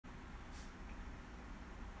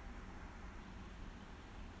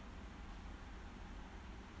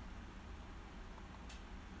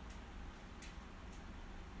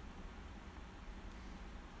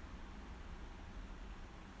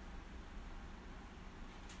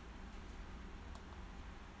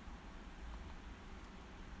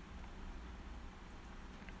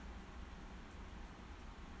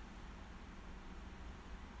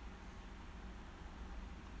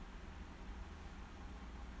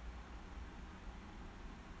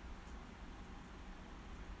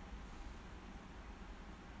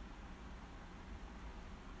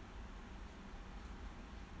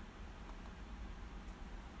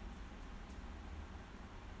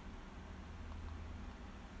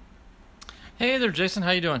Hey there, Jason.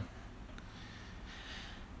 How you doing?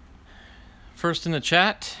 First in the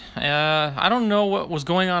chat. I don't know what was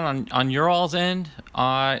going on your all's end.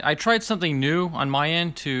 I tried something new on my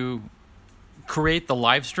end to create the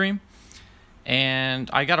live stream,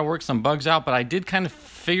 and I got to work some bugs out, but I did kind of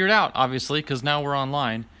figure it out, obviously, because now we're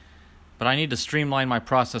online. But I need to streamline my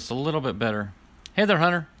process a little bit better. Hey there,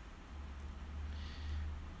 Hunter.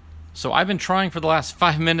 So I've been trying for the last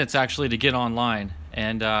 5 minutes, actually, to get online,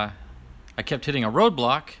 and I kept hitting a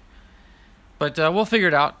roadblock, but we'll figure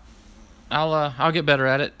it out. I'll get better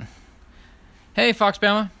at it. Hey,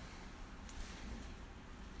 Foxbama.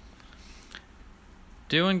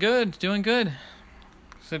 Doing good, doing good.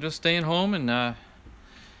 So just staying home and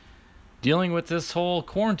dealing with this whole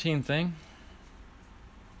quarantine thing.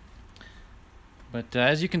 But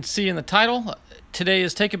as you can see in the title, today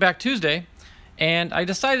is Take It Back Tuesday, and I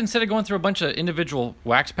decided instead of going through a bunch of individual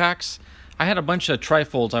wax packs, I had a bunch of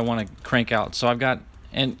trifolds I want to crank out. So I've got,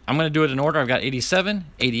 and I'm going to do it in order. I've got 87,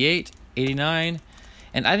 88, 89,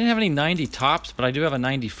 and I didn't have any 90 tops, but I do have a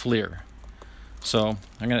 90 FLIR. So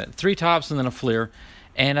I'm going to 3 tops and then a FLIR.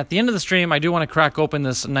 And at the end of the stream, I do want to crack open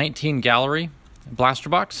this 19 Gallery blaster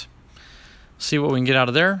box, see what we can get out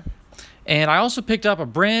of there. And I also picked up a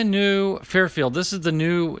brand new Fairfield. This is the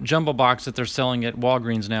new jumbo box that they're selling at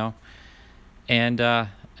Walgreens now. And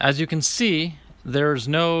as you can see, there's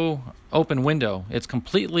no open window. It's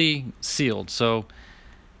completely sealed. So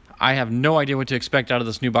I have no idea what to expect out of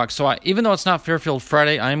this new box. So even though it's not Fairfield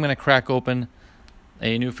Friday, I am going to crack open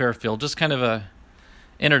a new Fairfield. Just kind of a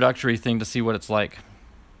introductory thing to see what it's like.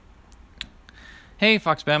 Hey,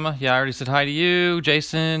 Foxbama. Yeah, I already said hi to you.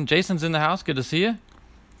 Jason. Jason's in the house. Good to see you.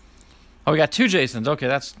 Oh, we got 2 Jasons. Okay,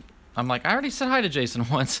 that's... I'm like, I already said hi to Jason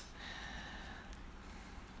once.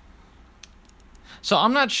 So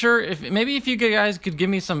I'm not sure if... Maybe if you guys could give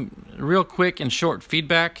me some real quick and short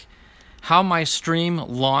feedback how my stream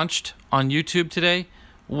launched on YouTube today,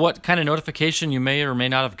 what kind of notification you may or may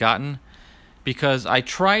not have gotten, because I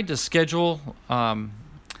tried to schedule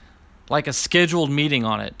like a scheduled meeting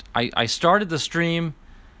on it. I started the stream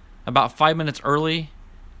about 5 minutes early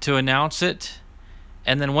to announce it,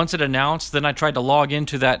 and then once it announced, then I tried to log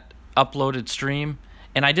into that uploaded stream,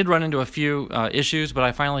 and I did run into a few issues, but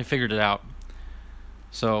I finally figured it out.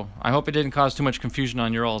 So I hope it didn't cause too much confusion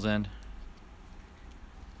on your all's end.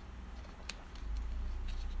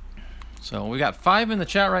 So we got 5 in the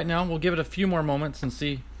chat right now. We'll give it a few more moments and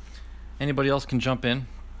see anybody else can jump in.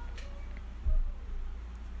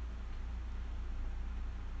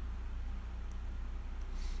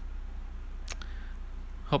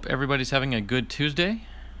 Hope everybody's having a good Tuesday.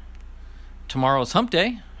 Tomorrow's hump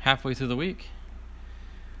day, halfway through the week.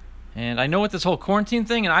 And I know with this whole quarantine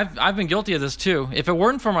thing, and I've been guilty of this too. If it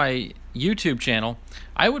weren't for my YouTube channel,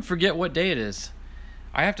 I would forget what day it is.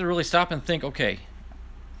 I have to really stop and think, okay,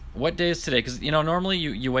 what day is today? Because, you know, normally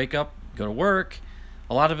you wake up, go to work.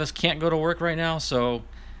 A lot of us can't go to work right now, so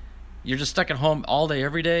you're just stuck at home all day,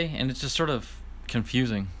 every day, and it's just sort of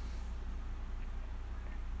confusing.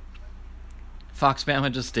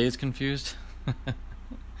 Foxbama just stays confused.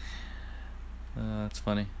 That's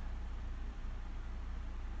funny.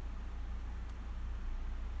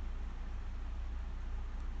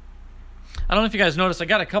 I don't know if you guys noticed, I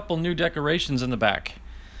got a couple new decorations in the back.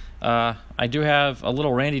 I do have a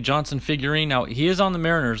little Randy Johnson figurine. Now, he is on the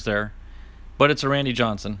Mariners there, but it's a Randy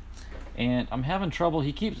Johnson. And I'm having trouble.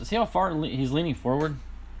 He keeps... See how far he's leaning forward?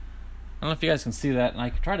 I don't know if you guys can see that. And I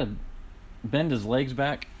try to bend his legs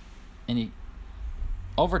back, and he...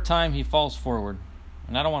 Over time, he falls forward.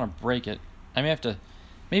 And I don't want to break it. I may have to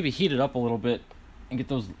maybe heat it up a little bit and get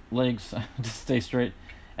those legs to stay straight.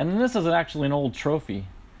 And then this is actually an old trophy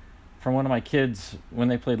from one of my kids when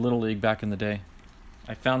they played Little League back in the day.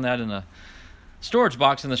 I found that in a storage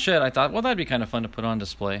box in the shed. I thought, well, that'd be kind of fun to put on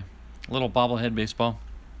display. A little bobblehead baseball.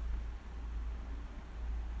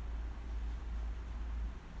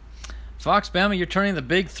 Foxbama, you're turning the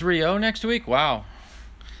big 3-0 next week? Wow.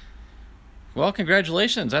 Well,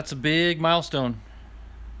 congratulations. That's a big milestone.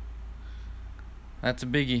 That's a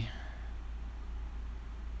biggie.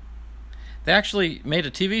 They actually made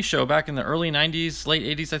a TV show back in the early 90s, late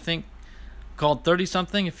 80s, I think, called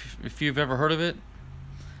 30-something, if you've ever heard of it.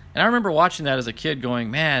 And I remember watching that as a kid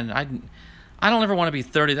going, man, I don't ever want to be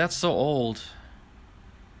 30. That's so old.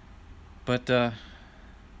 But,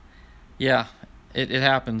 yeah, it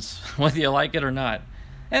happens, whether you like it or not.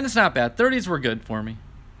 And it's not bad. 30s were good for me.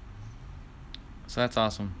 So that's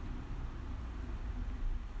awesome.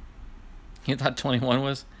 You thought 21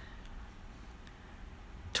 was?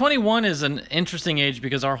 21 is an interesting age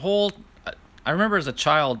because our whole... I remember as a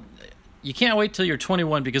child, you can't wait till you're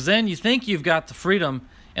 21, because then you think you've got the freedom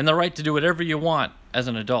and the right to do whatever you want as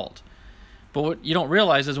an adult. But what you don't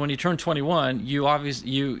realize is when you turn 21,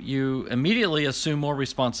 you immediately assume more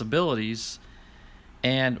responsibilities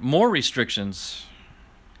and more restrictions.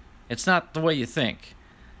 It's not the way you think.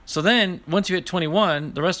 So then, once you hit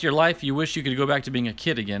 21, the rest of your life, you wish you could go back to being a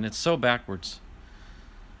kid again. It's so backwards.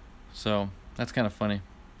 So that's kind of funny.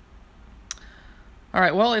 All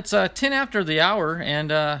right, well, it's 10 after the hour, and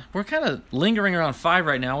we're kind of lingering around 5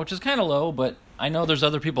 right now, which is kind of low, but I know there's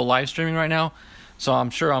other people live streaming right now, so I'm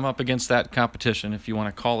sure I'm up against that competition, if you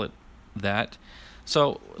want to call it that.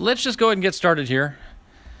 So let's just go ahead and get started here.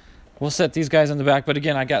 We'll set these guys in the back, but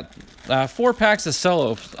again, I got 4 packs of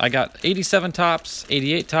cellos. I got 87 tops,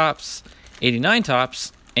 88 tops, 89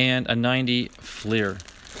 tops, and a 90 Fleer.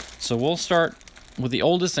 So we'll start with the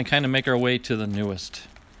oldest and kind of make our way to the newest.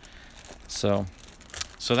 So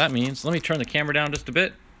that means, let me turn the camera down just a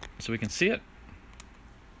bit so we can see it.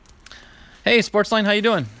 Hey, Sportsline, how you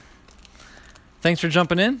doing? Thanks for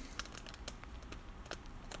jumping in.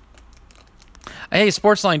 Hey,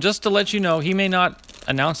 Sportsline, just to let you know, he may not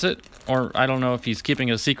announce it, or I don't know if he's keeping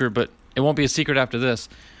it a secret, but it won't be a secret after this.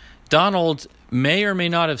 Donald may or may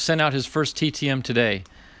not have sent out his first TTM today.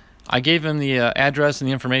 I gave him the address and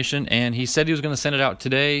the information, and he said he was going to send it out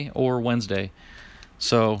today or Wednesday.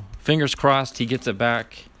 So fingers crossed he gets it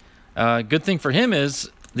back. Good thing for him is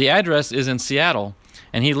the address is in Seattle,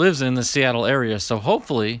 and he lives in the Seattle area, so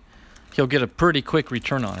hopefully he'll get a pretty quick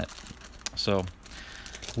return on it. So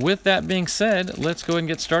with that being said, let's go ahead and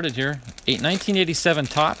get started here. 1987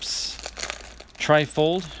 tops,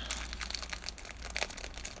 trifold.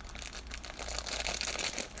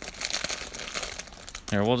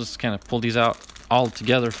 Here, we'll just kind of pull these out all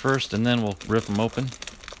together first, and then we'll rip them open.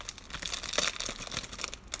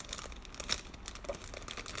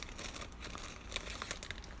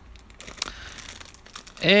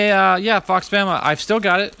 Hey, yeah, Fox Bama, I've still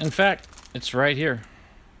got it. In fact, it's right here.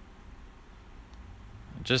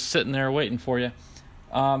 Just sitting there waiting for you.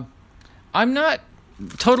 I'm not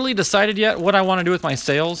totally decided yet what I want to do with my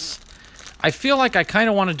sales. I feel like I kind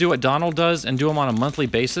of want to do what Donald does and do them on a monthly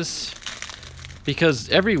basis, because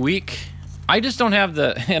every week I just don't have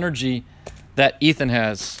the energy that Ethan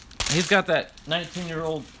has. He's got that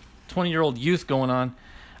 19-year-old, 20-year-old youth going on.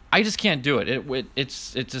 I just can't do it.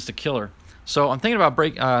 It's just a killer. So I'm thinking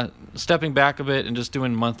about stepping back a bit and just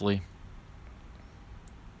doing monthly.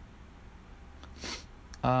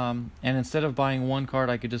 And instead of buying one card,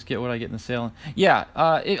 I could just get what I get in the sale. Yeah,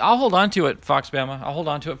 I'll hold on to it, Fox Bama. I'll hold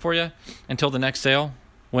on to it for you until the next sale,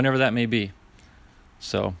 whenever that may be.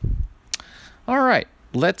 So, all right,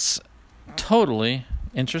 let's totally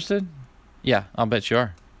interested. Yeah, I'll bet you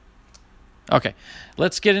are. Okay,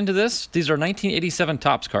 let's get into this. These are 1987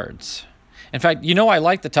 Topps cards. In fact, you know I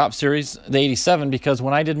like the Topps series, the 87, because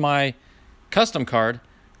when I did my custom card,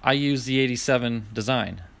 I used the 87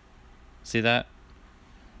 design. See that?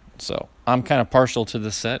 So I'm kind of partial to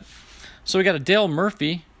this set. So we got a Dale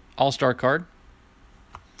Murphy All-Star card.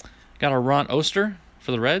 Got a Ron Oster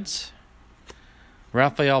for the Reds.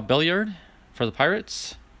 Rafael Belliard for the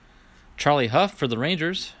Pirates. Charlie Huff for the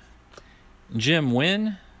Rangers. Jim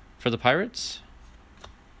Wynn for the Pirates.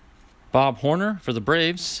 Bob Horner for the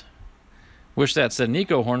Braves. Wish that said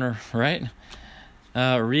Nico Horner, right?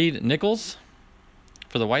 Reed Nichols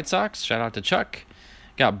for the White Sox. Shout out to Chuck.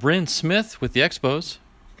 Got Bryn Smith with the Expos.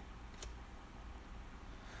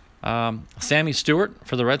 Sammy Stewart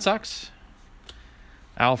for the Red Sox.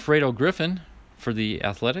 Alfredo Griffin for the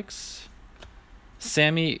Athletics.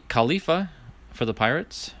 Sammy Khalifa for the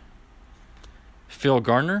Pirates. Phil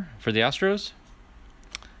Garner for the Astros.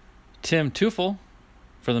 Tim Teufel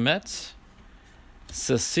for the Mets.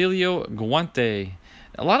 Cecilio Guante.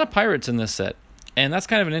 A lot of Pirates in this set. And that's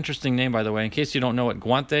kind of an interesting name, by the way. In case you don't know it,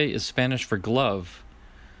 Guante is Spanish for glove.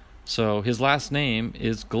 So his last name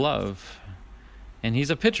is Glove. And he's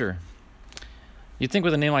a pitcher. You'd think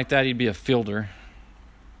with a name like that, he'd be a fielder.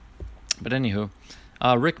 But anywho.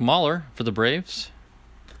 Rick Mahler for the Braves.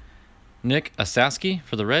 Nick Asaski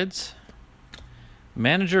for the Reds.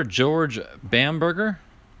 Manager George Bamberger.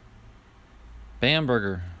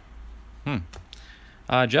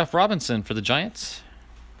 Jeff Robinson for the Giants.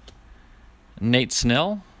 Nate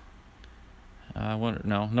Snell.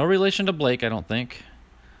 No relation to Blake, I don't think.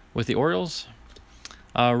 With the Orioles.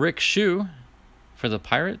 Rick Shue for the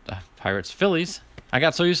Phillies. I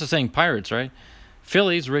got so used to saying Pirates, right?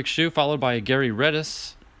 Phillies, Rick Shue, followed by Gary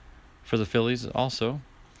Redis for the Phillies also.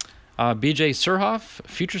 BJ Surhoff,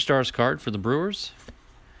 Future Stars card for the Brewers.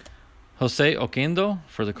 Jose Oquendo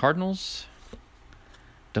for the Cardinals.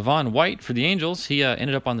 Devon White for the Angels. He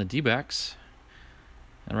ended up on the D-backs.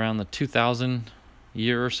 around the 2000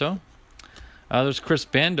 year or so. There's Chris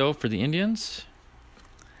Bando for the Indians.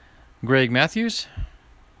 Greg Matthews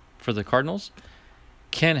for the Cardinals.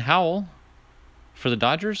 Ken Howell for the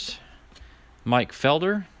Dodgers. Mike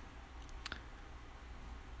Felder.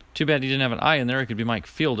 Too bad he didn't have an I in there. It could be Mike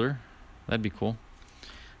Fielder. That'd be cool.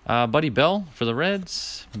 Buddy Bell for the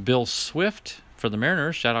Reds. Bill Swift for the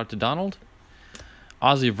Mariners. Shout out to Donald.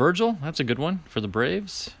 Ozzie Virgil. That's a good one for the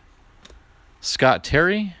Braves. Scott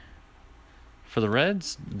Terry for the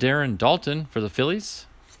Reds. Darren Dalton for the Phillies.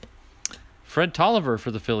 Fred Tolliver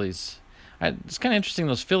for the Phillies. It's kind of interesting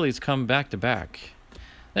those Phillies come back to back.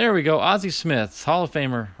 There we go. Ozzie Smith, Hall of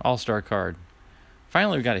Famer, All-Star card.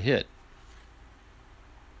 Finally, we got a hit.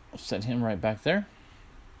 I'll set him right back there.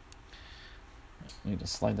 Need to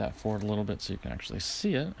slide that forward a little bit so you can actually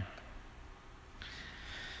see it.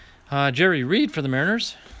 Jerry Reed for the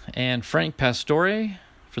Mariners. And Frank Pastore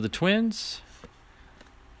for the Twins.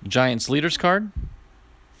 Giants leaders card.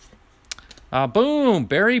 Boom!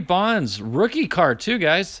 Barry Bonds rookie card too,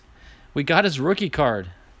 guys. We got his rookie card.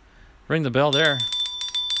 Ring the bell there.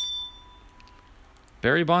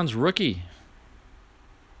 Barry Bonds rookie.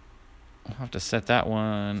 I'll have to set that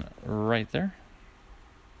one right there.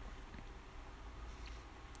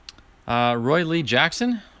 Roy Lee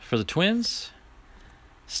Jackson for the Twins.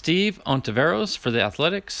 Steve Ontiveros for the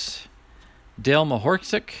Athletics. Dale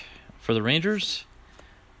Mahorczyk for the Rangers.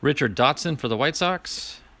 Richard Dotson for the White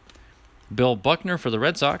Sox. Bill Buckner for the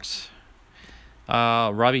Red Sox.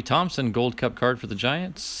 Robbie Thompson Gold Cup card for the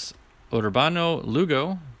Giants. Urbano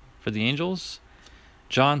Lugo for the Angels.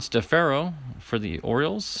 John Stefero for the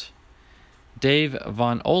Orioles. Dave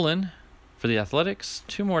Von Olen for the Athletics.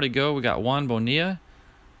 2 more to go. We got Juan Bonilla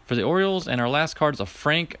for the Orioles. And our last card is a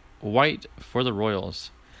Frank White for the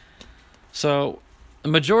Royals. So, the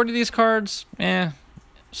majority of these cards,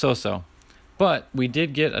 so-so. But we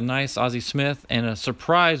did get a nice Ozzie Smith and a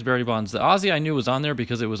surprise Barry Bonds. The Ozzie I knew was on there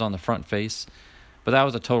because it was on the front face. But that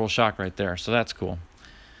was a total shock right there. So that's cool.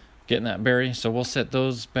 Getting that Barry. So we'll set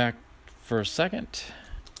those back for a second.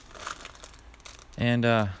 And,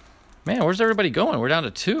 man, where's everybody going? We're down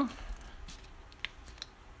to 2?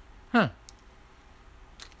 Huh.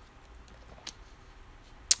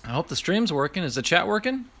 I hope the stream's working. Is the chat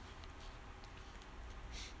working?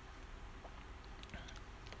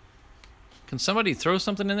 Can somebody throw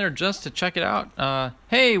something in there just to check it out?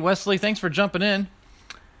 Hey, Wesley, thanks for jumping in.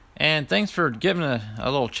 And thanks for giving a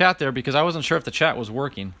little chat there because I wasn't sure if the chat was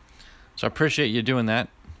working. So I appreciate you doing that.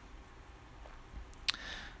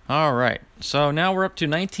 All right, so now we're up to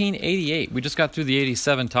 1988. We just got through the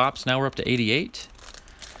 87 tops. Now we're up to 88.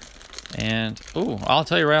 And, I'll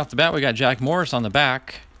tell you right off the bat, we got Jack Morris on the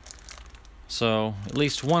back. So at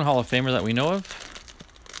least one Hall of Famer that we know of.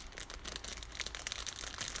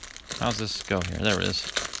 How's this go here? There it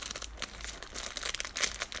is.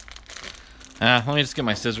 Let me just get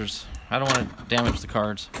my scissors. I don't want to damage the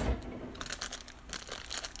cards.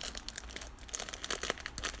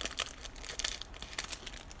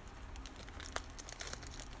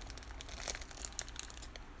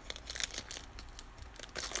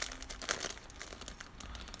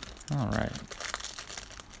 All right.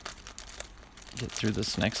 Get through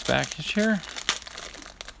this next package here.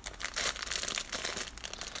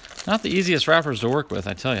 Not the easiest wrappers to work with,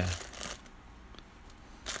 I tell you.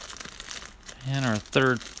 And our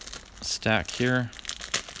third stack here.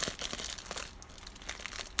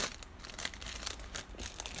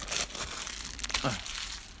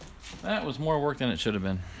 That was more work than it should have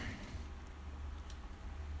been.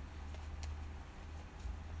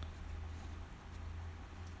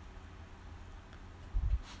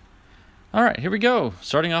 All right, here we go.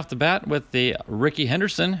 Starting off the bat with the Ricky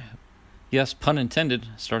Henderson. Yes, pun intended,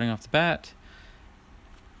 starting off the bat.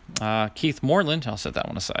 Keith Moreland, I'll set that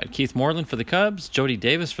one aside. Keith Moreland for the Cubs. Jody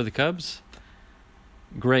Davis for the Cubs.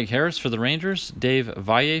 Greg Harris for the Rangers. Dave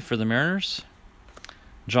Valle for the Mariners.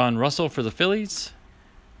 John Russell for the Phillies.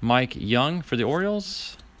 Mike Young for the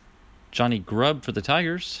Orioles. Johnny Grubb for the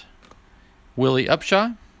Tigers. Willie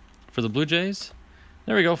Upshaw for the Blue Jays.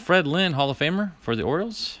 There we go. Fred Lynn, Hall of Famer for the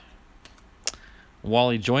Orioles.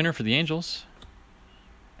 Wally Joyner for the Angels.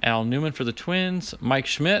 Al Newman for the Twins. Mike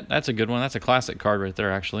Schmidt, that's a good one. That's a classic card right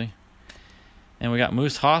there, actually. And we got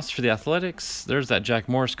Moose Haas for the Athletics. There's that Jack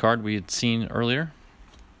Morris card we had seen earlier.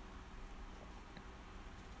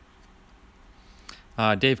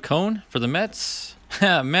 Dave Cohn for the Mets.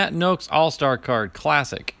 Matt Noakes All-Star card.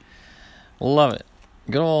 Classic. Love it.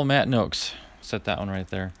 Good old Matt Noakes. Set that one right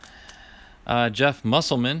there. Jeff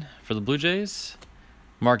Musselman for the Blue Jays.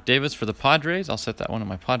 Mark Davis for the Padres. I'll set that one in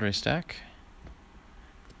my Padres stack.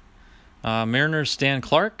 Mariners Stan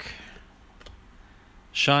Clark.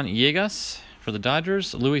 Sean Yegas for the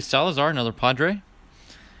Dodgers. Luis Salazar, another Padre.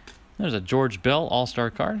 There's a George Bell All-Star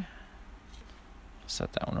card.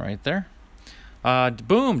 Set that one right there.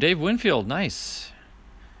 Boom, Dave Winfield, nice.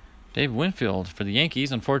 Dave Winfield for the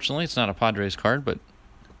Yankees. Unfortunately, it's not a Padres card, but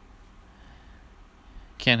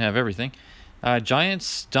can't have everything.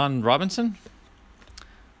 Giants, Don Robinson.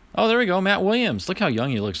 Oh, there we go, Matt Williams. Look how young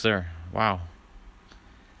he looks there. Wow.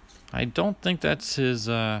 I don't think that's his,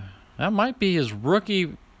 that might be his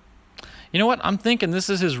rookie. You know what? I'm thinking this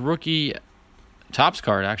is his rookie Topps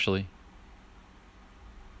card, actually.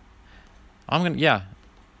 Yeah.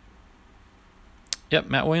 Yep,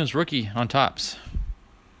 Matt Williams, rookie on Topps.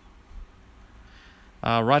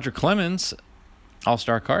 Roger Clemens,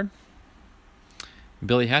 All-Star card.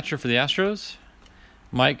 Billy Hatcher for the Astros.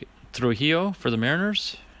 Mike Trujillo for the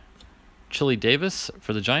Mariners. Chili Davis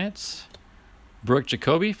for the Giants. Brooke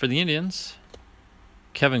Jacoby for the Indians.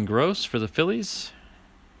 Kevin Gross for the Phillies.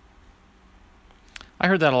 I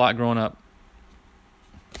heard that a lot growing up.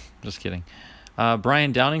 Just kidding.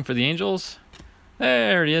 Brian Downing for the Angels.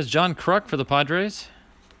 There he is. John Kruk for the Padres.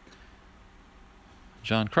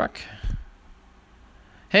 John Kruk.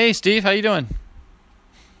 Hey, Steve. How you doing?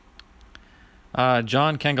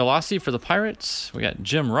 John Cangalasi for the Pirates. We got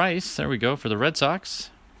Jim Rice. There we go for the Red Sox.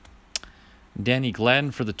 Danny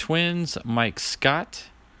Gladden for the Twins. Mike Scott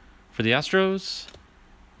for the Astros.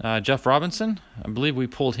 Jeff Robinson. I believe we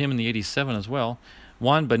pulled him in the 87 as well.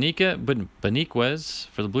 Juan Beniquez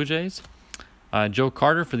for the Blue Jays. Joe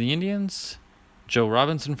Carter for the Indians. Joe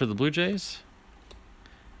Robinson for the Blue Jays.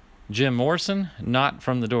 Jim Morrison, not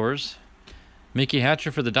from the Doors. Mickey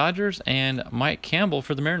Hatcher for the Dodgers. And Mike Campbell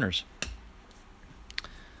for the Mariners.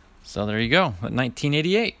 So there you go,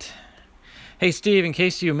 1988. Hey, Steve, in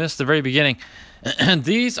case you missed the very beginning,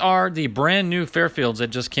 these are the brand new Fairfields that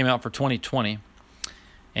just came out for 2020.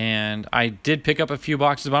 And I did pick up a few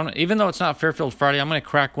boxes, but even though it's not Fairfield Friday, I'm going to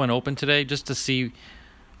crack one open today just to see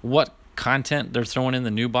what content they're throwing in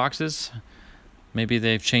the new boxes. Maybe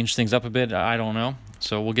they've changed things up a bit. I don't know.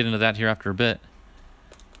 So we'll get into that here after a bit.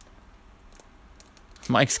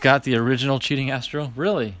 Mike Scott, the original cheating Astro?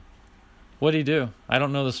 Really? What'd he do? I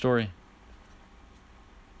don't know the story.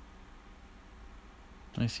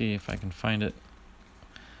 Let me see if I can find it.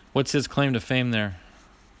 What's his claim to fame there?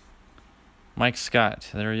 Mike Scott.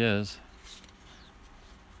 There he is.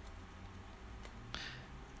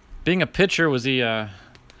 Being a pitcher, was he, I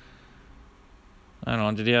don't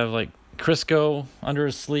know, did he have like Crisco under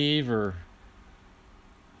his sleeve or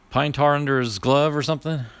pine tar under his glove or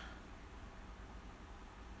something?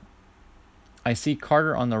 I see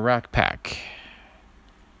Carter on the rack pack.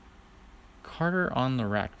 Carter on the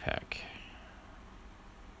rack pack.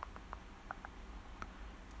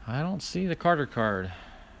 I don't see the Carter card.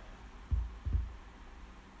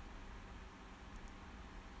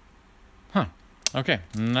 Huh. Okay.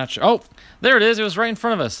 I'm not sure. Oh, there it is. It was right in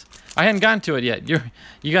front of us. I hadn't gotten to it yet.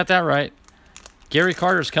 You got that right. Gary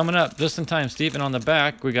Carter's coming up just in time, Steve. And on the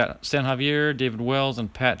back, we got Stan Javier, David Wells,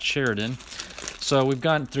 and Pat Sheridan. So we've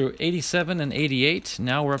gone through 87 and 88.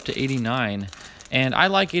 Now we're up to 89. And I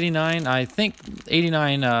like 89. I think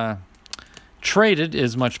 89 traded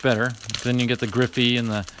is much better. Then you get the Griffey and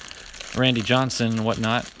the Randy Johnson and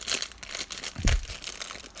whatnot.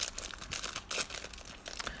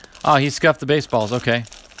 Oh, he scuffed the baseballs. Okay.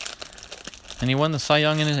 And he won the Cy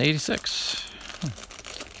Young in 86.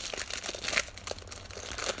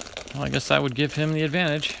 Well, I guess I would give him the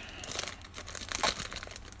advantage.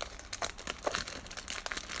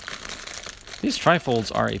 These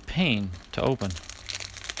trifolds are a pain to open.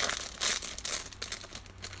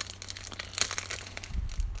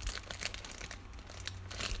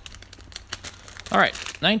 All right,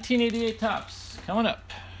 1988 Topps coming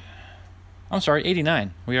up. I'm sorry,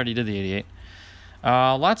 89. We already did the 88.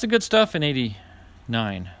 Lots of good stuff in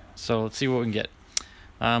 89. So let's see what we can get.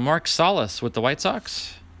 Mark Salas with the White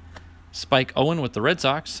Sox. Spike Owen with the Red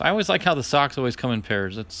Sox. I always like how the Sox always come in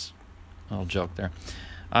pairs. That's a little joke there.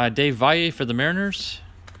 Dave Valle for the Mariners.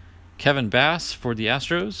 Kevin Bass for the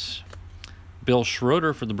Astros. Bill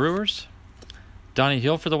Schroeder for the Brewers. Donnie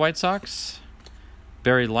Hill for the White Sox.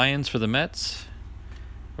 Barry Lyons for the Mets.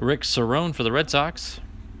 Rick Cerrone for the Red Sox.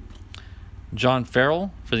 John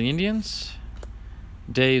Farrell for the Indians.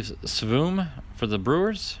 Dave Svoom for the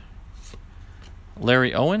Brewers.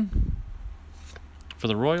 Larry Owen for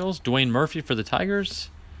the Royals. Dwayne Murphy for the Tigers.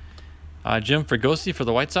 Jim Fregosi for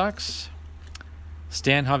the White Sox.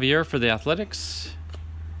 Stan Javier for the Athletics.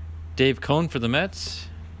 Dave Cohn for the Mets.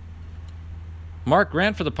 Mark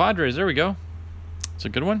Grant for the Padres. There we go. It's a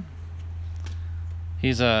good one.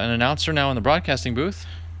 He's an announcer now in the broadcasting booth.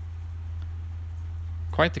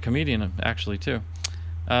 Quite the comedian, actually, too.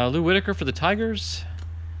 Lou Whitaker for the Tigers.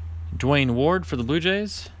 Dwayne Ward for the Blue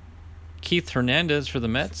Jays. Keith Hernandez for the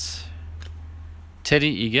Mets.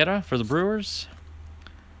 Teddy Higuera for the Brewers.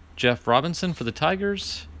 Jeff Robinson for the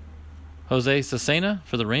Tigers. Jose Cesena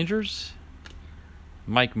for the Rangers.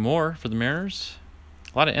 Mike Moore for the Mariners.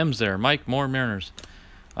 A lot of M's there. Mike Moore, Mariners.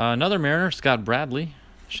 Another Mariner, Scott Bradley.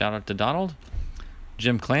 Shout out to Donald.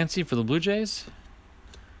 Jim Clancy for the Blue Jays.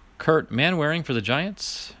 Kurt Manwaring for the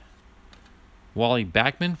Giants. Wally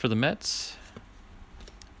Backman for the Mets.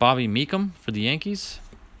 Bobby Meekum for the Yankees.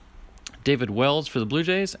 David Wells for the Blue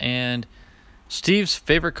Jays. And Steve's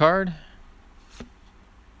favorite card,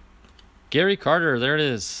 Gary Carter. There it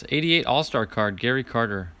is. 88 All-Star card, Gary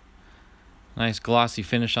Carter. Nice glossy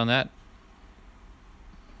finish on that.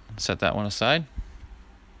 Set that one aside.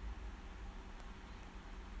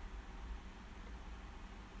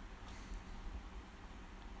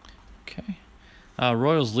 Okay.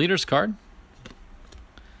 Royals leaders card.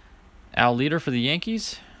 Al Leader for the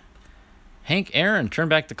Yankees. Hank Aaron, turn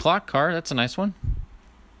back the clock card. That's a nice one.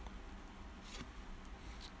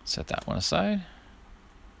 Set that one aside.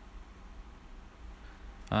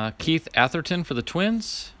 Keith Atherton for the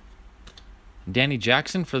Twins. Danny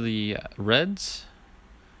Jackson for the Reds.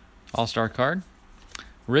 All-Star card.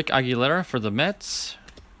 Rick Aguilera for the Mets.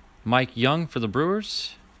 Mike Young for the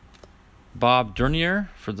Brewers. Bob Dernier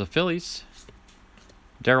for the Phillies.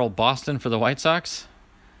 Daryl Boston for the White Sox.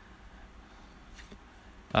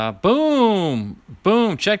 Boom!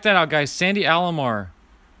 Boom! Check that out, guys. Sandy Alomar.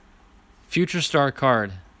 Future Star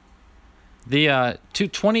card. The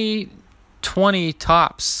 2020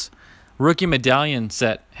 Topps rookie medallion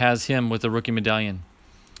set has him with the rookie medallion.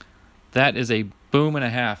 That is a boom and a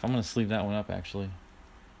half. I'm going to sleeve that one up, actually.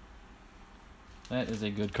 That is a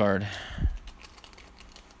good card.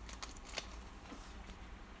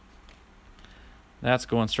 That's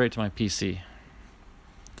going straight to my PC.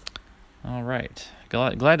 All right.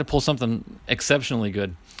 Glad to pull something exceptionally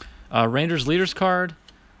good. Rangers leaders card.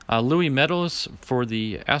 Louis Meadows for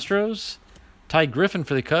the Astros. Ty Griffin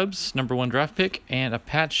for the Cubs, #1 draft pick. And a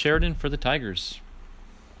Pat Sheridan for the Tigers.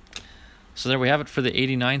 So there we have it for the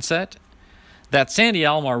 89 set. That Sandy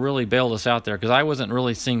Alomar really bailed us out there because I wasn't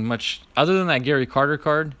really seeing much other than that Gary Carter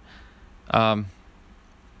card. That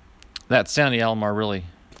Sandy Alomar really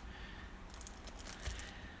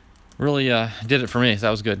did it for me. That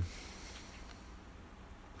was good.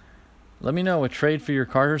 Let me know a trade for your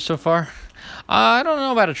Carters so far. I don't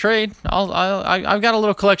know about a trade. I've got a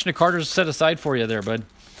little collection of Carters set aside for you there, bud.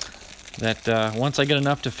 That once I get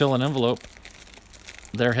enough to fill an envelope,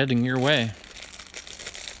 they're heading your way.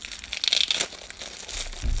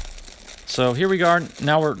 So here we are.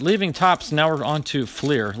 Now we're leaving Topps. Now we're on to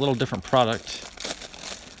Fleer, a little different product.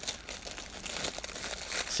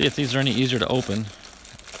 See if these are any easier to open.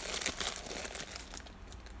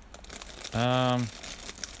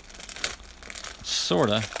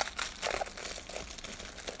 Sorta.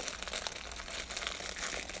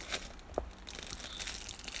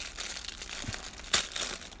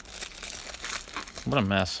 What a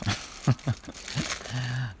mess.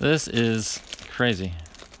 This is crazy.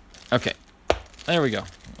 Okay, there we go.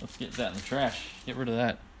 Let's get that in the trash. Get rid of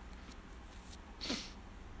that.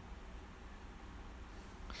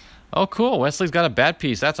 Oh, cool. Wesley's got a bad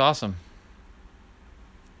piece. That's awesome.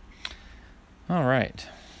 All right.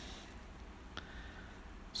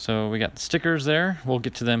 So we got the stickers there. We'll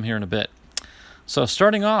get to them here in a bit. So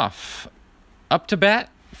starting off, up to bat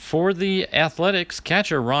for the Athletics,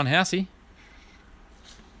 catcher Ron Hassey.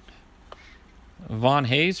 Von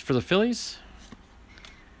Hayes for the Phillies.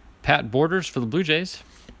 Pat Borders for the Blue Jays.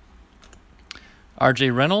 R.J.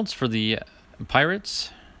 Reynolds for the Pirates.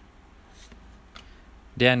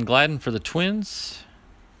 Dan Gladden for the Twins.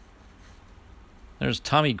 There's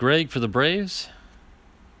Tommy Gregg for the Braves.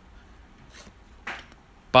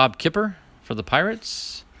 Bob Kipper for the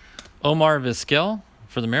Pirates. Omar Vizquel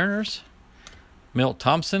for the Mariners. Milt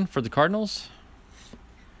Thompson for the Cardinals.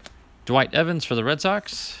 Dwight Evans for the Red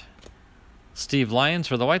Sox. Steve Lyons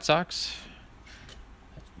for the White Sox.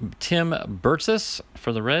 Tim Burtsis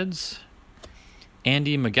for the Reds.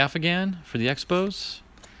 Andy McGaffigan for the Expos.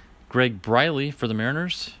 Greg Briley for the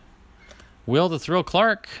Mariners. Will the Thrill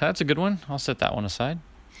Clark. That's a good one. I'll set that one aside.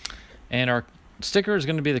 And our sticker is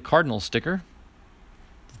going to be the Cardinals sticker.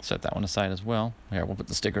 Set that one aside as well. Here, we'll put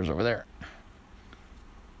the stickers over there.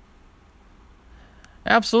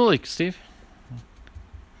 Absolutely, Steve.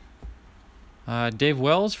 Dave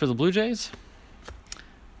Wells for the Blue Jays.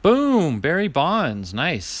 Boom! Barry Bonds.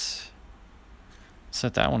 Nice.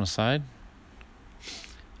 Set that one aside.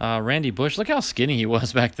 Randy Bush. Look how skinny he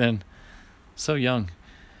was back then. So young.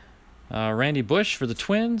 Randy Bush for the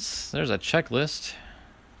Twins. There's a checklist.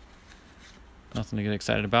 Nothing to get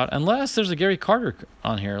excited about. Unless there's a Gary Carter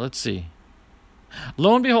on here. Let's see.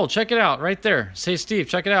 Lo and behold, check it out right there. Say, Steve,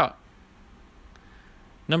 check it out.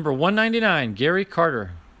 Number 199, Gary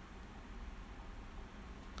Carter.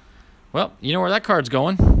 Well, you know where that card's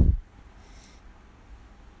going.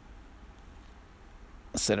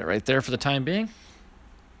 Set it right there for the time being.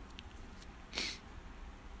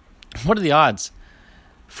 What are the odds?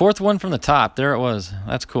 Fourth one from the top. There it was.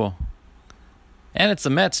 That's cool. And it's the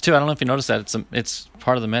Mets, too. I don't know if you noticed that. It's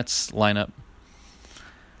part of the Mets lineup.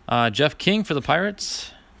 Jeff King for the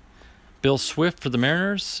Pirates. Bill Swift for the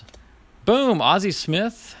Mariners. Boom! Ozzie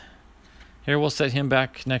Smith. Here, we'll set him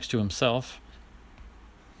back next to himself.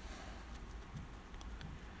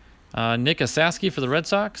 Nick Asaski for the Red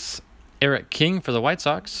Sox. Eric King for the White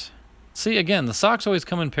Sox. See, again, the Sox always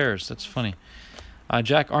come in pairs. That's funny.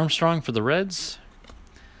 Jack Armstrong for the Reds.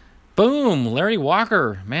 Boom! Larry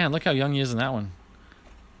Walker. Man, look how young he is in that one.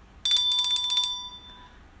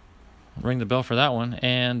 Ring the bell for that one.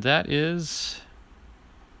 And that's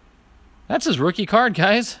his rookie card,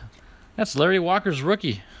 guys. That's Larry Walker's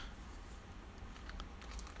rookie.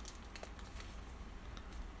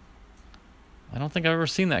 I don't think I've ever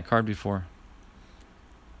seen that card before.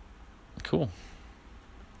 Cool.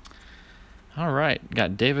 All right.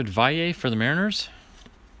 Got David Valle for the Mariners.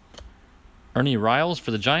 Ernie Riles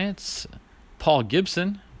for the Giants. Paul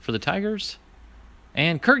Gibson for the Tigers.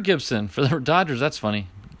 And Kirk Gibson for the Dodgers. That's funny.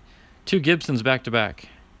 2 Gibsons back to back.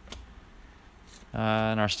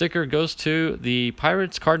 And our sticker goes to the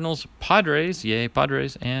Pirates, Cardinals, Padres. Yay,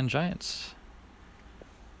 Padres, and Giants.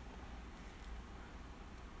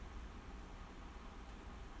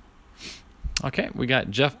 Okay, we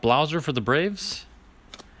got Jeff Blauser for the Braves.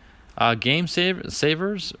 Game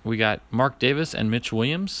savers, we got Mark Davis and Mitch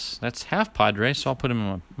Williams. That's half Padre, so I'll put him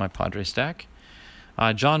in my Padre stack.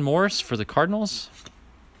 John Morris for the Cardinals.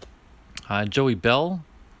 Joey Bell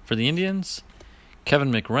for the Indians.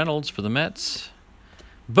 Kevin McReynolds for the Mets.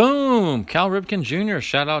 Boom! Cal Ripken Jr.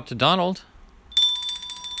 Shout out to Donald.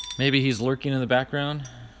 Maybe he's lurking in the background.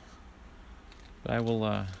 But I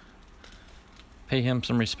will pay him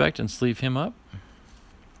some respect and sleeve him up.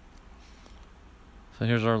 So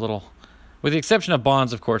here's our little, with the exception of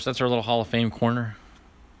Bonds, of course, that's our little Hall of Fame corner.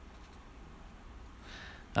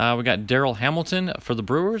 We got Darryl Hamilton for the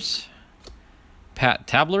Brewers. Pat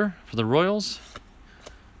Tabler for the Royals.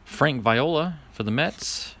 Frank Viola for the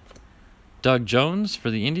Mets. Doug Jones for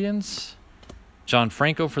the Indians. John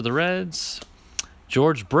Franco for the Reds.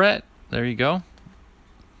 George Brett, there you go.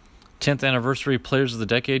 10th anniversary Players of the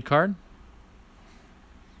Decade card.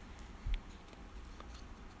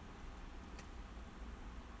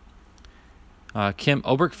 Kim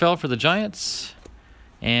Oberkfell for the Giants.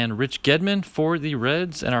 And Rich Gedman for the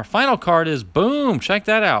Reds. And our final card is, boom, check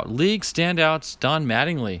that out. League standouts, Don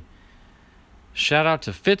Mattingly. Shout out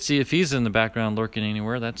to Fitzy if he's in the background lurking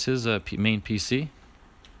anywhere. That's his main PC.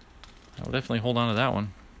 I'll definitely hold on to that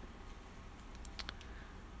one.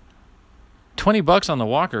 $20 on the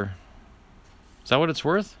Walker. Is that what it's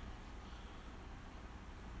worth?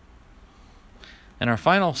 And our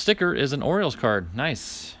final sticker is an Orioles card.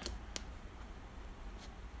 Nice.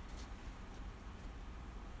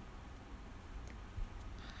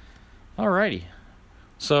 Alrighty.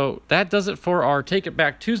 So that does it for our Take It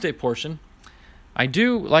Back Tuesday portion. I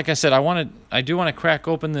do, like I said, I do want to crack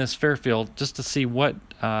open this Fairfield just to see what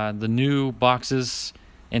the new boxes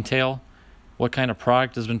entail, what kind of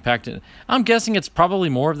product has been packed in. I'm guessing it's probably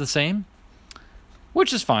more of the same,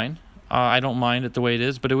 which is fine. I don't mind it the way it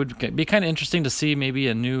is, but it would be kind of interesting to see maybe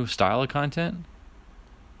a new style of content.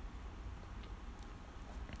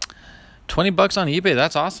 $20 on eBay,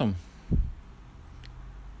 that's awesome.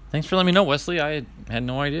 Thanks for letting me know, Wesley. I had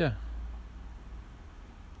no idea.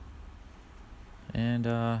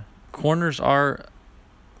 And corners are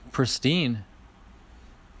pristine.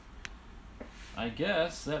 I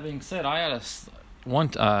guess, that being said, I had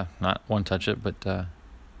not one touch it, but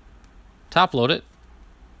top load it.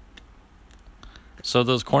 So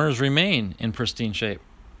those corners remain in pristine shape.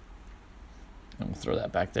 And we'll throw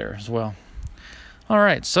that back there as well. All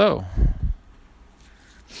right, so.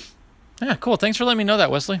 Yeah, cool. Thanks for letting me know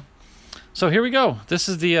that, Wesley. So here we go. This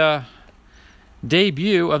is the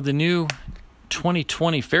debut of the new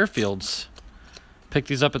 2020 Fairfields. Picked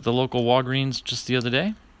these up at the local Walgreens just the other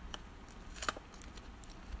day.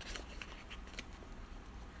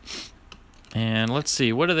 And let's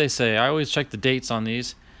see, what do they say? I always check the dates on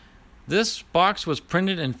these. This box was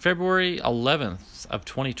printed in February 11th of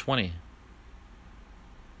 2020.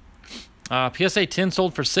 PSA 10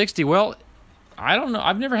 sold for $60. Well, I don't know.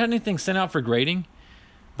 I've never had anything sent out for grading,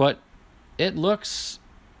 but it looks,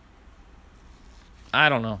 I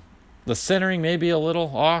don't know. The centering may be a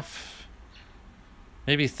little off.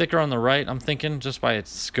 Maybe thicker on the right, I'm thinking, just by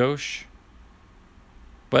its skosh.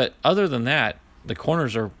 But other than that, the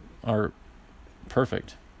corners are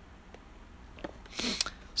perfect.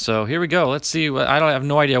 So here we go. Let's see. I don't have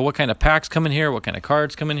no idea what kind of packs come in here, what kind of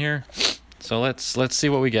cards come in here. So let's see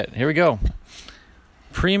what we get. Here we go.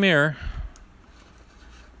 Premier.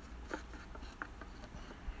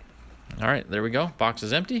 All right, there we go. Box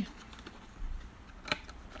is empty.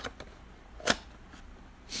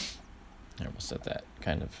 Here, we'll set that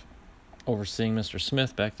kind of overseeing Mr.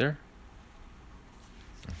 Smith back there.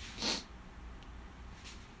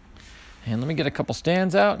 And let me get a couple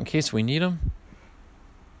stands out in case we need them.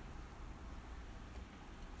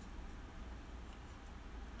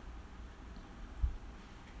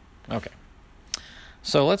 Okay.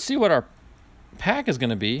 So let's see what our pack is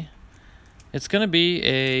going to be. It's going to be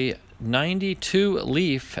a 92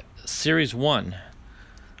 Leaf Series 1.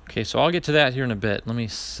 Okay, so I'll get to that here in a bit. Let me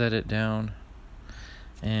set it down.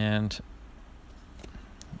 And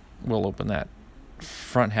we'll open that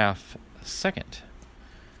front half second.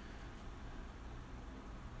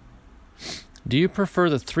 Do you prefer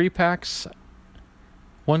the 3 packs,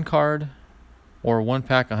 1 card, or 1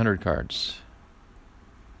 pack, 100 cards?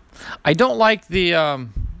 I don't like the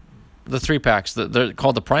 3 packs. They're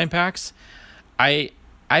called the prime packs. I've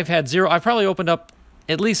had 0. I've probably opened up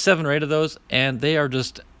at least 7 or 8 of those, and they are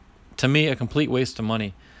just, to me, a complete waste of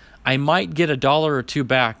money. I might get $1 or $2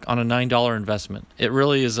 back on a $9 investment. It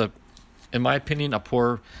really is in my opinion, a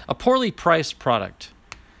poorly priced product,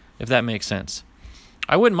 if that makes sense.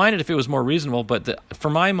 I wouldn't mind it if it was more reasonable, but for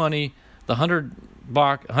my money, the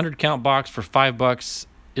 100 count box for $5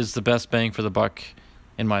 is the best bang for the buck,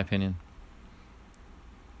 in my opinion.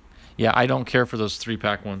 Yeah, I don't care for those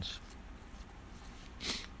 3-pack ones.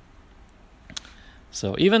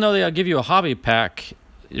 So even though they'll give you a hobby pack,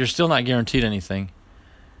 you're still not guaranteed anything.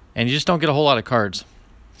 And you just don't get a whole lot of cards.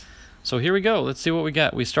 So here we go. Let's see what we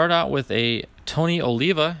got. We start out with a Tony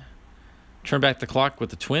Oliva. Turn back the clock with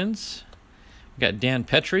the Twins. We got Dan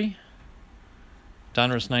Petrie.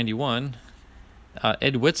 Donruss 91.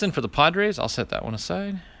 Ed Whitson for the Padres. I'll set that one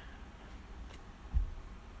aside.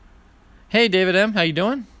 Hey, David M. How you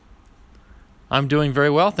doing? I'm doing very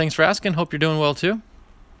well. Thanks for asking. Hope you're doing well, too.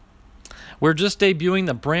 We're just debuting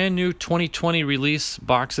the brand new 2020 release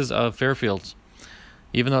boxes of Fairfields.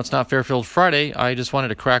 Even though it's not Fairfield Friday, I just wanted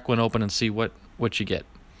to crack one open and see what you get.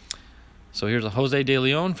 So here's a Jose De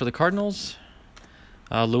Leon for the Cardinals.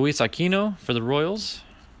 Luis Aquino for the Royals.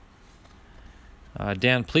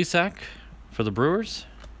 Dan Plesac for the Brewers.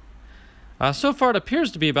 So far, it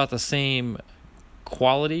appears to be about the same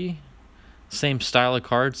quality, same style of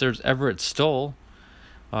cards. There's Everett Stoll,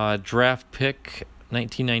 draft pick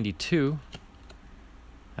 1992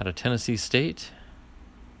 out of Tennessee State.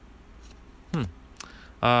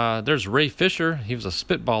 There's Ray Fisher. He was a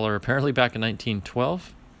spitballer apparently back in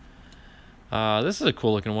 1912. This is a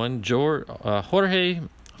cool looking one. Jorge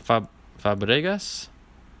Fabregas.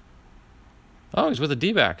 Oh, he's with the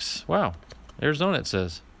D-backs. Wow. Arizona, it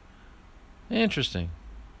says. Interesting.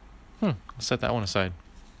 I'll set that one aside.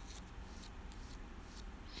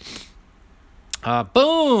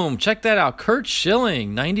 Boom! Check that out. Kurt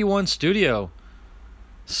Schilling, 91 Studio.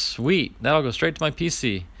 Sweet. That'll go straight to my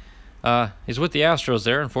PC. He's with the Astros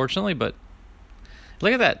there, unfortunately, but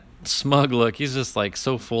look at that smug look. He's just like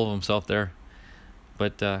so full of himself there.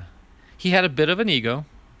 But he had a bit of an ego,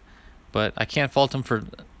 but I can't fault him for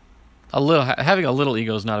having a little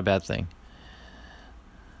ego is not a bad thing.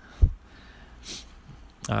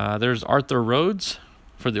 There's Arthur Rhodes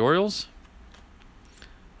for the Orioles.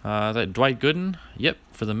 That Dwight Gooden, yep,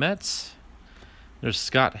 for the Mets. There's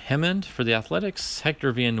Scott Hemmond for the Athletics.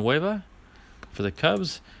 Hector Villanueva for the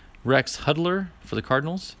Cubs. Rex Hudler for the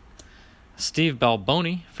Cardinals. Steve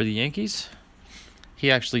Balboni for the Yankees.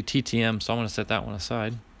 He actually TTM, so I'm going to set that one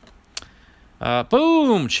aside.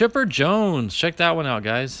 Boom! Chipper Jones. Check that one out,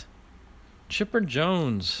 guys. Chipper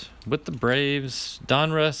Jones with the Braves.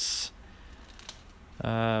 Donruss.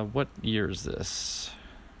 What year is this?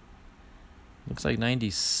 Looks like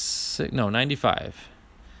 96. No, 95.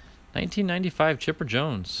 1995 Chipper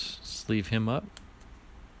Jones. Let's leave him up.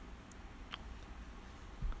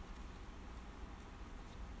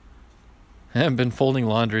 I've been folding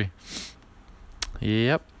laundry.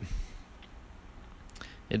 Yep.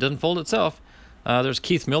 It doesn't fold itself. There's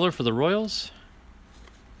Keith Miller for the Royals.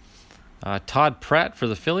 Todd Pratt for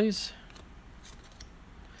the Phillies.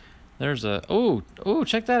 There's a... Oh,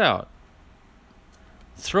 check that out.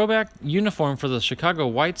 Throwback uniform for the Chicago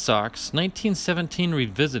White Sox, 1917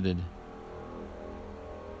 revisited.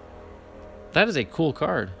 That is a cool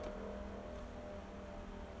card.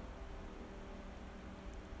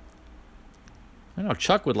 I know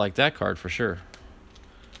Chuck would like that card for sure.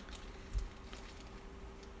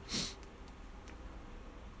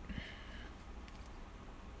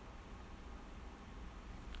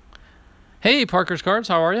 Hey, Parker's Cards,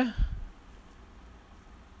 how are you?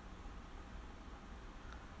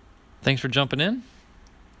 Thanks for jumping in.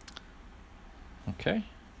 Okay.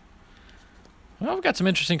 Well, we've got some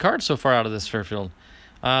interesting cards so far out of this Fairfield.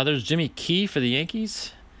 There's Jimmy Key for the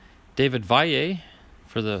Yankees, David Valle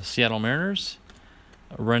for the Seattle Mariners,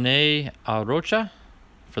 Rene Arocha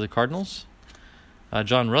for the Cardinals,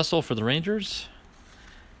 John Russell for the Rangers,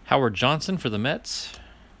 Howard Johnson for the Mets,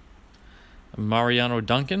 Mariano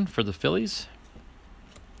Duncan for the Phillies,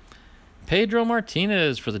 Pedro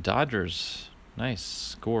Martinez for the Dodgers. Nice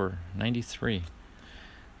score, 93.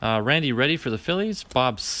 Randy Reddy for the Phillies,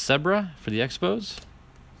 Bob Sebra for the Expos,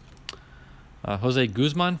 Jose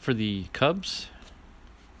Guzman for the Cubs,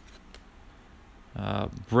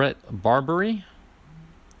 Brett Barbary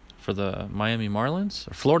for the Miami Marlins,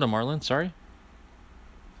 or Florida Marlins, sorry.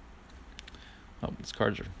 Oh, these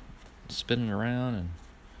cards are spinning around and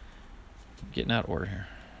getting out of order here.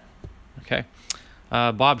 Okay.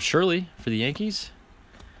 Bob Shirley for the Yankees,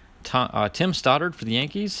 Tim Stoddard for the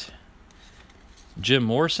Yankees, Jim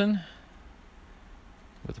Morrison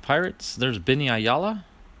with the Pirates. There's Benny Ayala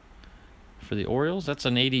for the Orioles. That's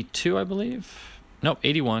an 82, I believe. Nope,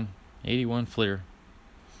 81. 81 Fleer.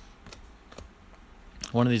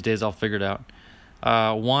 One of these days I'll figure it out.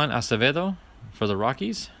 Juan Acevedo for the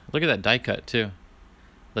Rockies. Look at that die cut, too.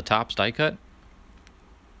 The top's die cut.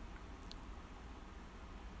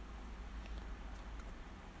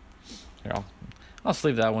 Here, I'll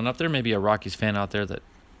sleeve that one up. There may be a Rockies fan out there that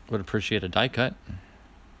would appreciate a die cut.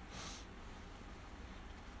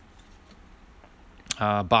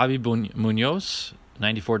 Bobby Munoz,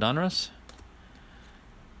 94 Donruss.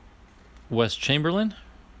 Wes Chamberlain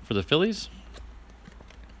for the Phillies.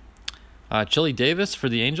 Chili Davis for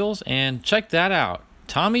the Angels. And check that out.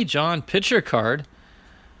 Tommy John pitcher card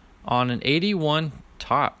on an 81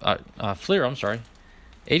 Fleer, I'm sorry.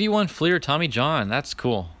 81 Fleer Tommy John. That's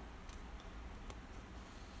cool.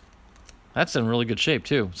 That's in really good shape,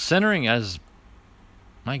 too. Centering as...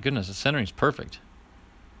 My goodness, the centering's perfect.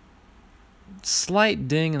 Slight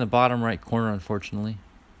ding in the bottom right corner, unfortunately.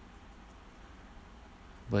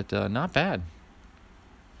 But not bad.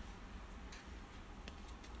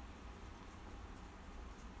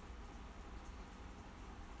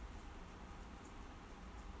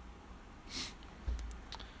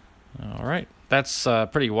 All right. That's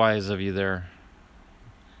pretty wise of you there,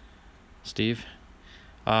 Steve.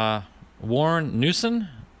 Warren Newson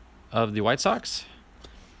of the White Sox,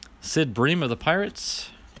 Sid Bream of the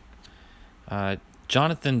Pirates,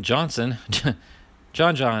 Jonathan Johnson,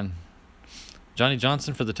 Johnny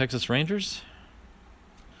Johnson for the Texas Rangers.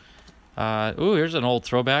 Here's an old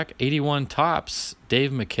throwback, 81 Topps,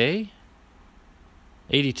 Dave McKay,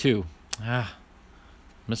 82.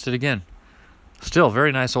 Missed it again. Still,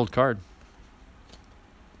 very nice old card.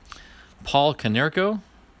 Paul Konerko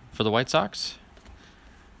for the White Sox.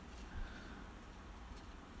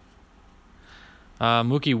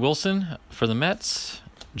 Mookie Wilson for the Mets.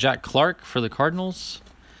 Jack Clark for the Cardinals.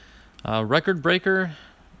 Record breaker,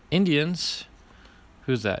 Indians.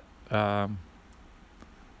 Who's that?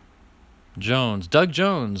 Jones. Doug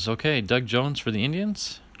Jones. Okay, Doug Jones for the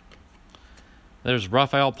Indians. There's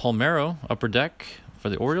Rafael Palmeiro, upper deck for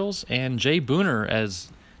the Orioles. And Jay Booner,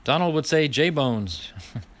 as Donald would say, J-Bones.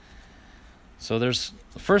 So there's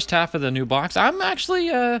the first half of the new box. I'm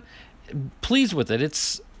actually pleased with it.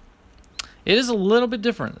 It is a little bit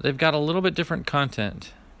different. They've got a little bit different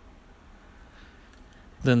content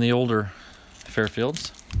than the older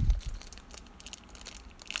Fairfields.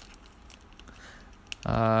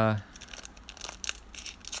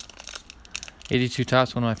 82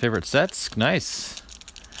 Topps, one of my favorite sets. Nice.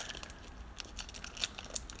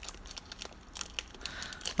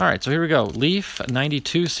 All right, so here we go. Leaf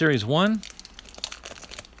 92 Series 1.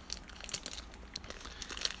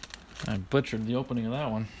 I butchered the opening of that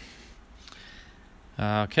one.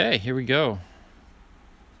 Okay, here we go.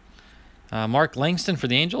 Mark Langston for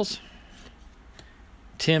the Angels.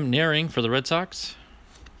 Tim Naring for the Red Sox.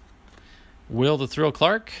 Will the Thrill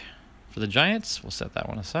Clark for the Giants. We'll set that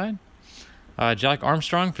one aside. Jack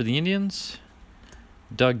Armstrong for the Indians.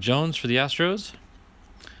 Doug Jones for the Astros.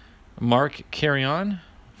 Mark Carrion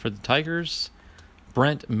for the Tigers.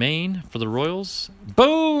 Brent Main for the Royals.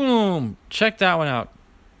 Boom! Check that one out.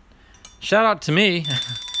 Shout out to me.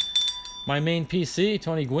 My main PC,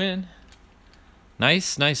 Tony Gwynn.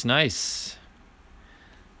 Nice, nice, nice.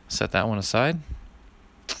 Set that one aside.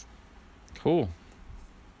 Cool.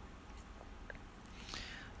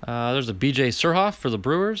 There's a B.J. Surhoff for the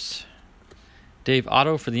Brewers. Dave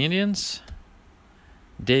Otto for the Indians.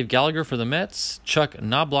 Dave Gallagher for the Mets. Chuck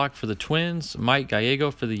Knobloch for the Twins. Mike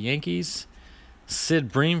Gallego for the Yankees.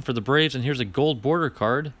 Sid Bream for the Braves. And here's a gold border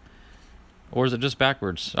card. Or is it just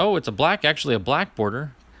backwards? Oh, it's a black, actually a black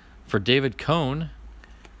border for David Cohn.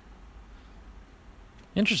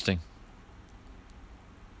 Interesting.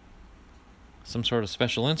 Some sort of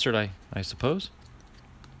special insert, I suppose.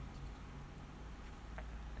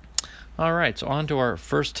 All right, so on to our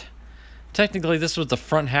first. Technically, this was the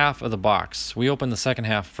front half of the box. We opened the second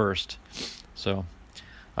half first. So,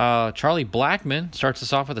 Charlie Blackmon starts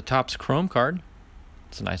us off with a Topps Chrome card.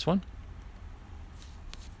 It's a nice one.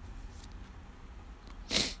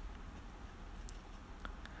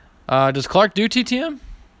 Does Clark do TTM?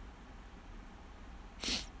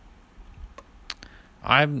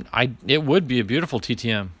 It would be a beautiful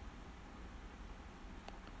TTM.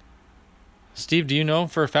 Steve, do you know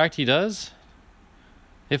for a fact he does?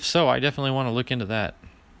 If so, I definitely want to look into that.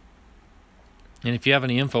 And if you have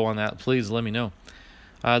any info on that, please let me know.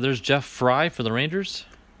 There's Jeff Fry for the Rangers.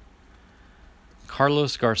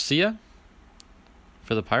 Carlos Garcia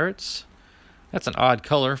for the Pirates. That's an odd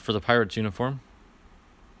color for the Pirates uniform.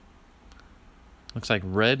 Looks like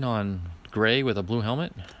red on gray with a blue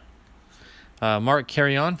helmet. Mark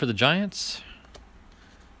Carrion for the Giants.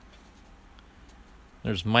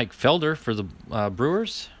 There's Mike Felder for the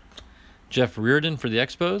Brewers. Jeff Reardon for the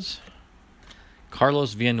Expos.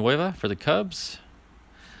 Carlos Villanueva for the Cubs.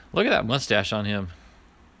 Look at that mustache on him.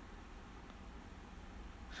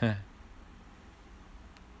 Oh,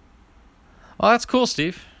 that's cool,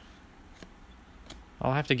 Steve.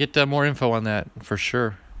 I'll have to get more info on that for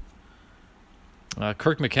sure.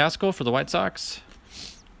 Kirk McCaskill for the White Sox.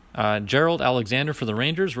 Gerald Alexander for the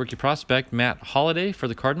Rangers. Rookie prospect Matt Holliday for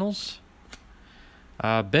the Cardinals.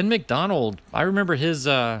 Ben McDonald. I remember his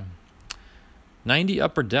 90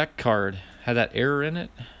 Upper Deck card had that error in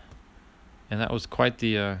it, and that was quite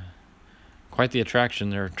the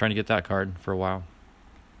attraction. They're trying to get that card for a while.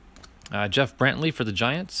 Jeff Brantley for the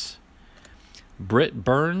Giants. Britt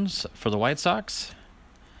Burns for the White Sox.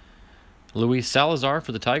 Luis Salazar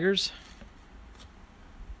for the Tigers.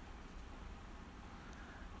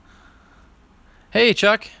 Hey,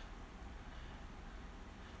 Chuck.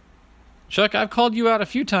 Chuck, I've called you out a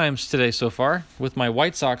few times today so far with my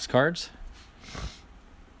White Sox cards.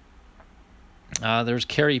 There's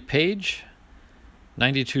Kerry Page,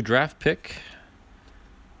 92 draft pick.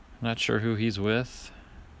 Not sure who he's with.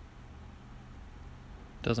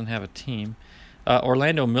 Doesn't have a team.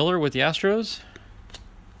 Orlando Miller with the Astros.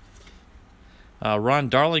 Ron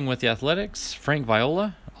Darling with the Athletics. Frank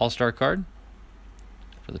Viola, All-Star card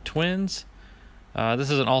for the Twins. This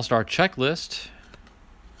is an All-Star checklist.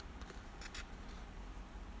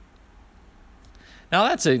 Now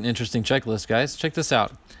that's an interesting checklist, guys. Check this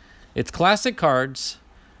out. It's classic cards.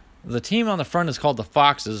 The team on the front is called the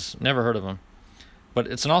Foxes. Never heard of them. But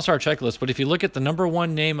it's an all-star checklist. But if you look at the number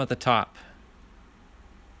one name at the top,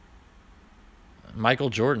 Michael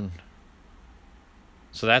Jordan.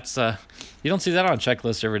 So that's, you don't see that on a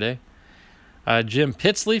checklist every day. Jim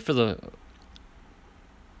Pitsley for the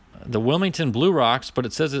Wilmington Blue Rocks, but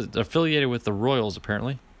it says it's affiliated with the Royals,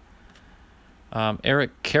 apparently.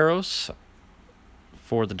 Eric Karros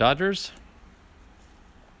for the Dodgers.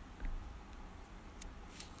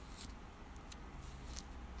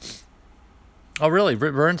 Oh, really?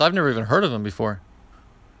 Britt Burns? I've never even heard of him before.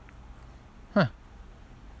 Huh.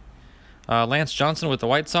 Lance Johnson with the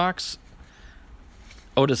White Sox.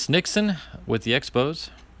 Otis Nixon with the Expos.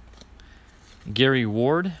 Gary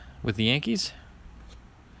Ward with the Yankees.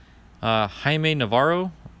 Jaime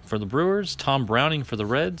Navarro for the Brewers. Tom Browning for the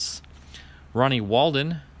Reds. Ronnie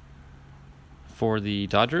Walden for the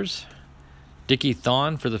Dodgers. Dickie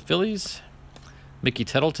Thon for the Phillies. Mickey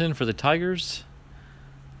Tettleton for the Tigers.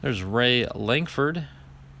 There's Ray Langford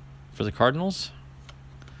for the Cardinals.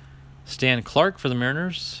 Stan Clark for the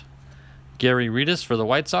Mariners. Gary Redus for the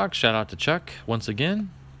White Sox. Shout out to Chuck once again.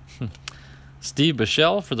 Steve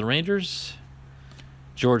Bichelle for the Rangers.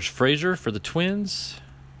 George Frazier for the Twins.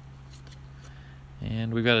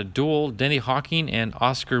 And we've got a dual Denny Hawking and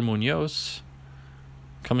Oscar Munoz.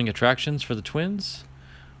 Coming attractions for the Twins.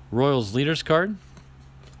 Royals leaders card.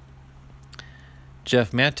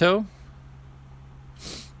 Jeff Matto.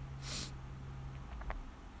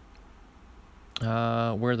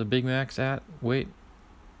 Where are the Big Macs at? Wait.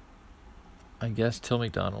 I guess Till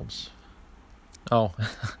McDonald's. Oh.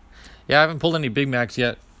 Yeah, I haven't pulled any Big Macs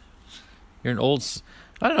yet. You're an old...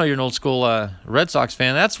 I don't know, you're an old school Red Sox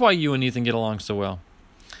fan. That's why you and Ethan get along so well.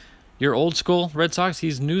 You're old school Red Sox.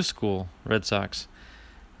 He's new school Red Sox.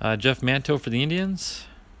 Jeff Manto for the Indians.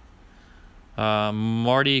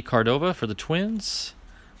 Marty Cordova for the Twins.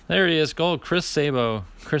 There he is, gold. Chris Sabo.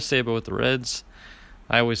 Chris Sabo with the Reds.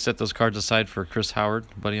 I always set those cards aside for Chris Howard,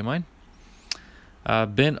 a buddy of mine.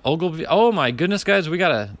 Ben Ogilvie. Oh my goodness, guys, we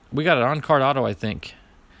got an on-card auto, I think.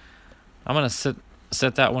 I'm gonna set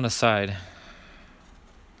that one aside.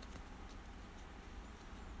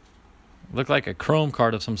 Looked like a chrome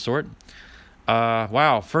card of some sort.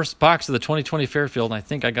 Wow, first box of the 2020 Fairfield, and I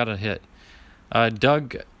think I got a hit.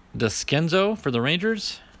 Doug DeScenzo for the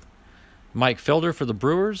Rangers. Mike Felder for the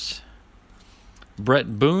Brewers.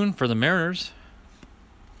 Brett Boone for the Mariners.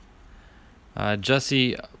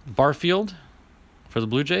 Jesse Barfield for the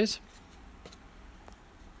Blue Jays.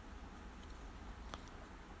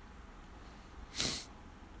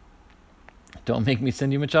 Don't make me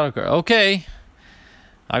send you Machado card. Okay.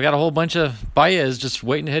 I've got a whole bunch of Baez just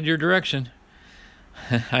waiting to head your direction.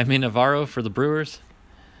 I mean Navarro for the Brewers.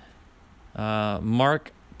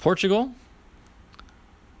 Mark Portugal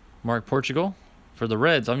for the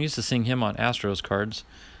Reds. I'm used to seeing him on Astros cards,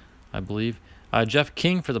 I believe. Jeff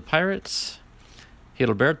King for the Pirates.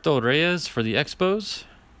 Gilberto Reyes for the Expos.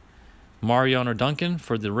 Mariano Duncan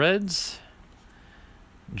for the Reds.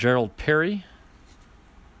 Gerald Perry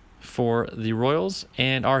for the Royals.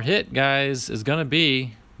 And our hit, guys, is going to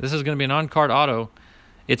be, this is going to be an on-card auto.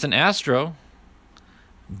 It's an Astro.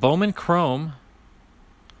 Bowman Chrome.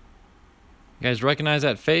 You guys recognize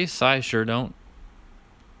that face? I sure don't.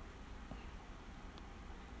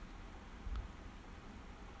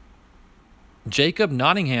 Jacob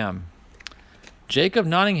Nottingham. Jacob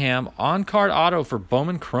Nottingham on-card auto for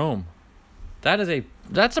Bowman Chrome.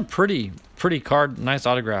 That's a pretty card, nice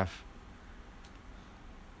autograph.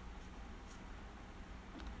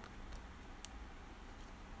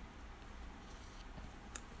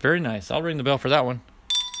 Very nice. I'll ring the bell for that one.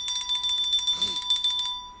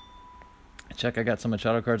 Check, I got some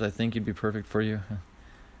Machado cards. I think he'd be perfect for you.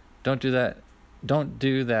 Don't do that. Don't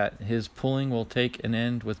do that. His pulling will take an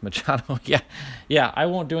end with Machado. Yeah, I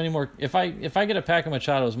won't do any more. If I get a pack of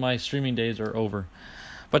Machados, my streaming days are over.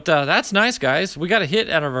 But that's nice, guys. We got a hit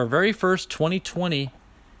out of our very first 2020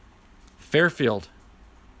 Fairfield.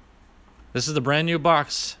 This is the brand new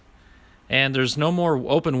box. And there's no more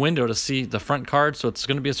open window to see the front card, so it's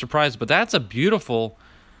going to be a surprise. But that's a beautiful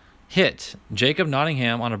hit. Jacob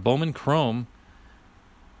Nottingham on a Bowman Chrome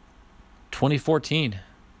 2014.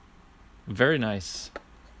 Very nice.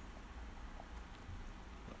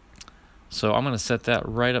 So I'm going to set that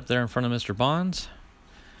right up there in front of Mr. Bonds.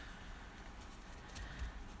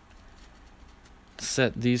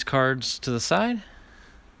 Set these cards to the side.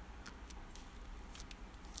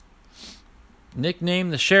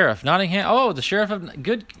 Nickname the Sheriff. Nottingham. Oh, the Sheriff of...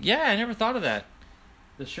 Good. Yeah, I never thought of that.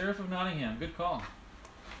 The Sheriff of Nottingham. Good call.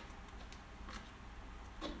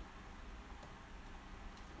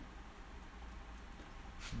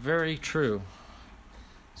 Very true.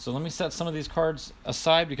 So let me set some of these cards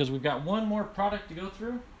aside because we've got one more product to go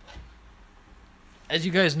through. As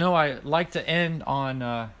you guys know, I like to end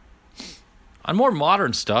on more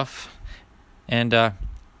modern stuff. And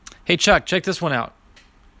hey, Chuck, check this one out.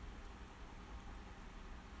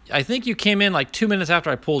 I think you came in like 2 minutes after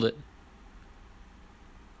I pulled it.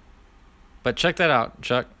 But check that out,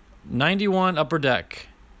 Chuck. 91 Upper Deck.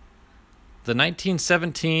 The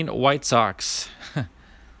 1917 White Sox.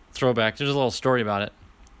 Throwback. There's a little story about it.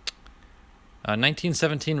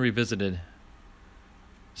 1917 revisited.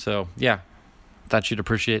 So, yeah. Thought you'd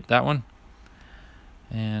appreciate that one.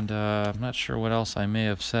 And I'm not sure what else I may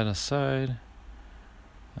have set aside.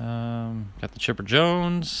 Got the Chipper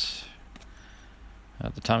Jones.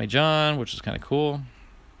 The Tommy John, which is kind of cool.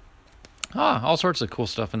 All sorts of cool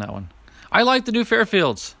stuff in that one. I like the new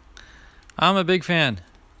Fairfields. I'm a big fan.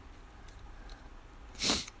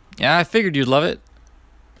 Yeah, I figured you'd love it.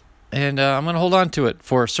 And I'm going to hold on to it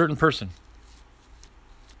for a certain person.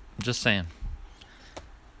 Just saying.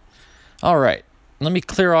 All right. Let me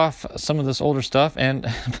clear off some of this older stuff.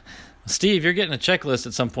 And Steve, you're getting a checklist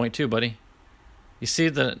at some point too, buddy. You see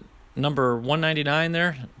the number 199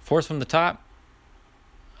 there? Fourth from the top?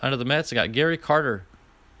 Under the Mets, I got Gary Carter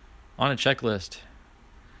on a checklist.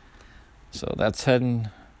 So that's heading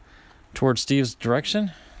towards Steve's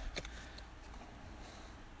direction.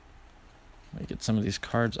 Let me get some of these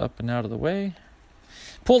cards up and out of the way.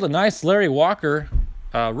 Pulled a nice Larry Walker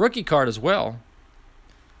rookie card as well.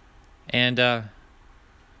 And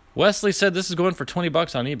Wesley said this is going for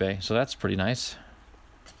 $20 on eBay, so that's pretty nice.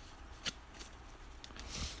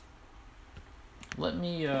 Let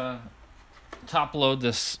me top load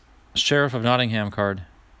this Sheriff of Nottingham card.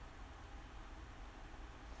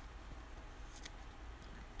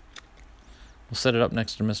 We'll set it up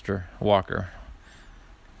next to Mr. Walker.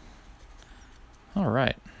 All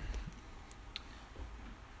right.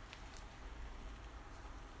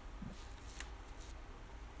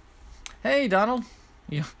 Hey, Donald.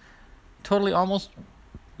 You totally almost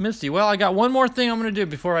missed you. Well, I got one more thing I'm going to do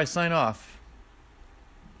before I sign off.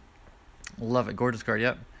 Love it. Gorgeous card.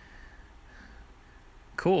 Yep.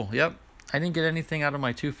 Cool. Yep. I didn't get anything out of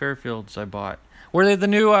my 2 Fairfields I bought. Were they the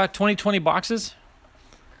new 2020 boxes?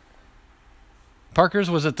 Parker's,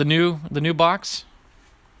 was it the new box?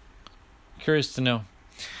 Curious to know.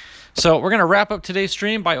 So we're going to wrap up today's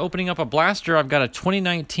stream by opening up a blaster. I've got a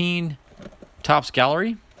 2019 Topps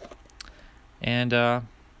Gallery. And I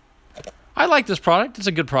like this product. It's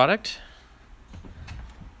a good product.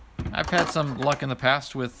 I've had some luck in the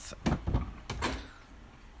past with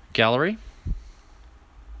Gallery.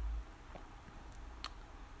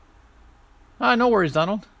 No worries,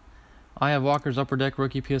 Donald. I have Walker's Upper Deck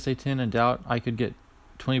Rookie PSA 10 and doubt I could get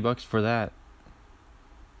 $20 for that.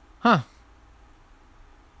 Huh.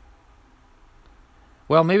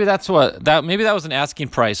 Well, maybe that's maybe that was an asking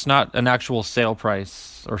price, not an actual sale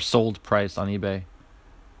price or sold price on eBay.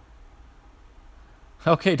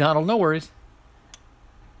 Okay, Donald, no worries.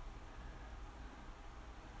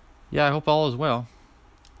 Yeah, I hope all is well.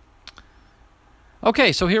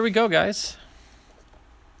 Okay, so here we go, guys.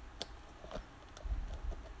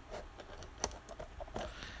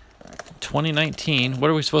 $2019. What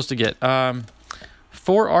are we supposed to get?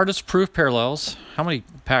 4 artist proof parallels. How many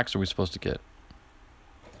packs are we supposed to get?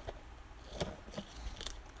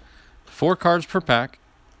 4 cards per pack.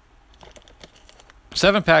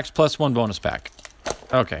 7 packs plus 1 bonus pack.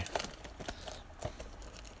 Okay.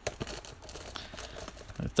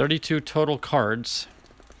 32 total cards.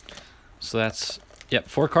 So that's, yep,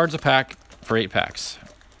 4 cards a pack for 8 packs.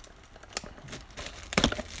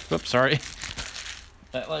 Whoops, sorry.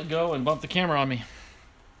 That let go and bumped the camera on me.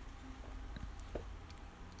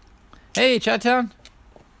 Hey, Chattown.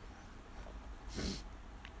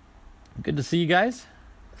 Good to see you guys.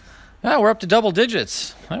 We're up to double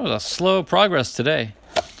digits. That was a slow progress today.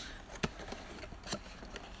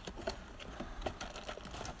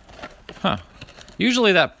 Huh.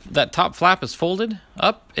 Usually that top flap is folded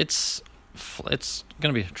up. It's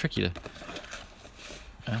gonna be tricky to.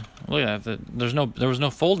 Look at that. There was no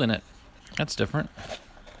fold in it. That's different.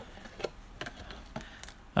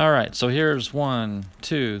 All right, so here's 1,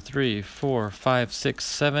 2, 3, 4, 5, 6,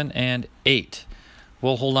 7, and 8.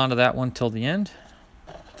 We'll hold on to that one till the end.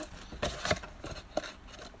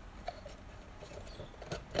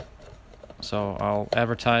 So I'll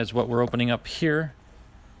advertise what we're opening up here,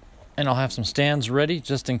 and I'll have some stands ready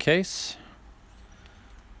just in case.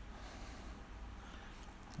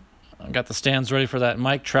 I've got the stands ready for that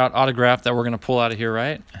Mike Trout autograph that we're going to pull out of here,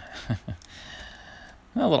 right? A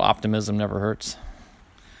little optimism never hurts.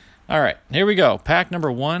 All right, here we go. Pack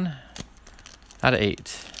number 1 out of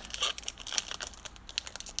 8.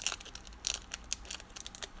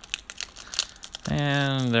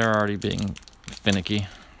 And they're already being finicky.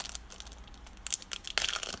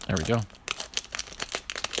 There we go.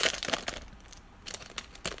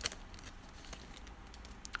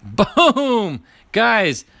 Boom!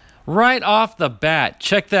 Guys, right off the bat,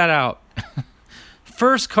 check that out.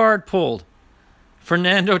 First card pulled.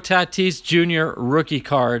 Fernando Tatis Jr. rookie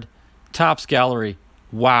card. Topps Gallery.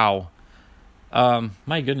 Wow.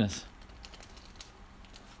 My goodness.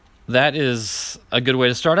 That is a good way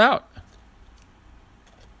to start out.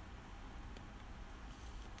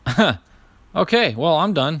 Okay, well,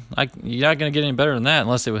 I'm done. You're not going to get any better than that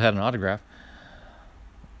unless it had an autograph.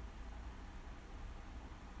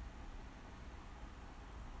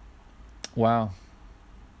 Wow.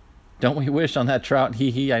 Don't we wish on that Trout?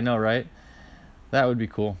 Hee hee, I know, right? That would be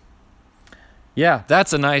cool. Yeah,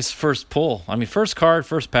 that's a nice first pull. I mean, first card,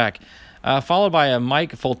 first pack. Followed by a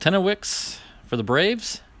Mike Foltynewicz for the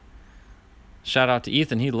Braves. Shout out to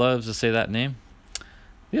Ethan. He loves to say that name.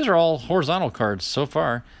 These are all horizontal cards so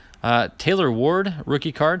far. Taylor Ward,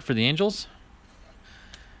 rookie card for the Angels.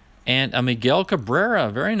 And a Miguel Cabrera.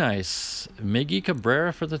 Very nice. Miggy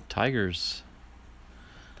Cabrera for the Tigers.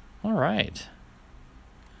 All right.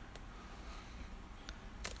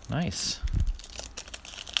 Nice.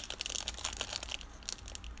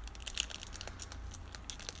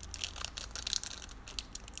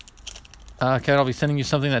 Okay, I'll be sending you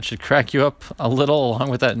something that should crack you up a little along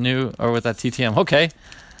with that with that TTM. Okay.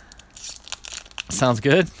 Sounds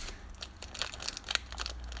good.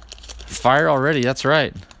 Fire already, that's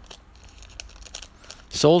right.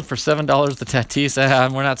 Sold for $7 the Tatis.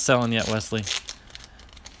 We're not selling yet, Wesley.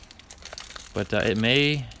 But it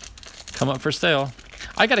may come up for sale.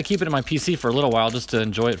 I got to keep it in my PC for a little while just to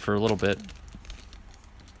enjoy it for a little bit.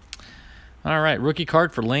 All right, rookie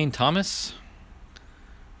card for Lane Thomas.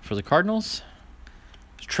 for the Cardinals.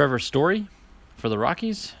 Trevor Story for the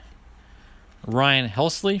Rockies. Ryan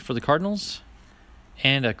Helsley for the Cardinals.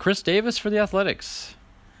 And Chris Davis for the Athletics.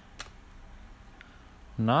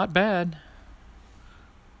 Not bad.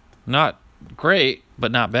 Not great,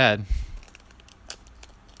 but not bad.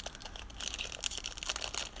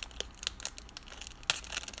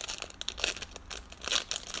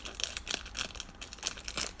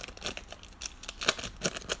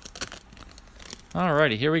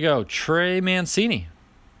 Alrighty, here we go. Trey Mancini.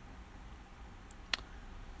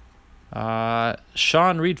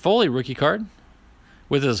 Sean Reed Foley rookie card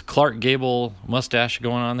with his Clark Gable mustache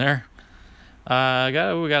going on there.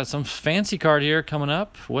 We got some fancy card here coming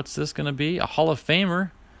up. What's this going to be? A Hall of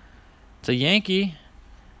Famer. It's a Yankee.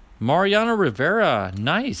 Mariano Rivera.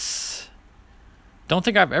 Nice. Don't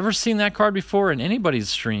think I've ever seen that card before in anybody's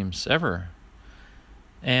streams, ever.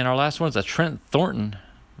 And our last one's a Trent Thornton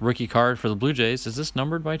rookie card for the Blue Jays. Is this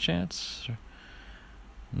numbered by chance?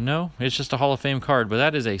 No, it's just a Hall of Fame card, but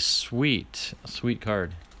that is a sweet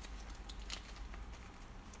card.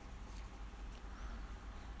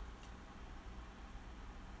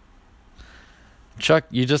 Chuck,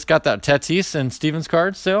 you just got that Tatis and Stevens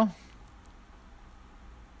card still?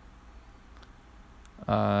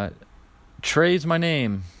 Trey's my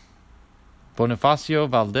name. Bonifacio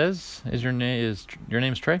Valdez is your name. Your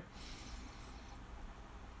name's Trey?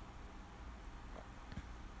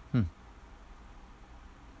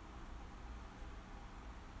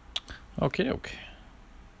 Okay.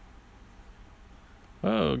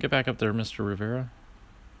 Oh, get back up there, Mr. Rivera.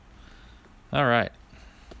 All right.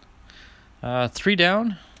 3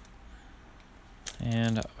 down.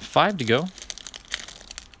 And 5 to go.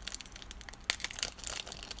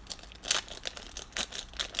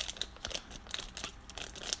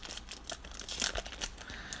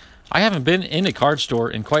 I haven't been in a card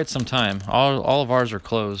store in quite some time. All of ours are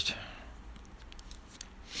closed.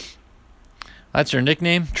 That's your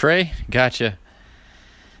nickname, Trey? Gotcha.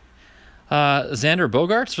 Xander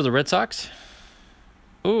Bogaerts for the Red Sox.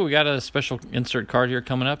 Ooh, we got a special insert card here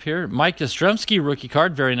coming up here. Mike Yastrzemski rookie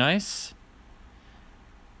card, very nice.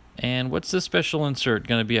 And what's this special insert?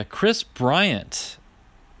 Going to be a Chris Bryant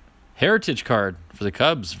heritage card for the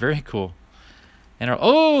Cubs. Very cool. And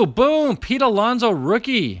oh, boom, Pete Alonso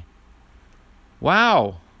rookie.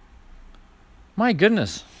 Wow. My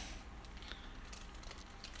goodness.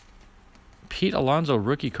 Pete Alonso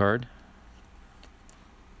rookie card.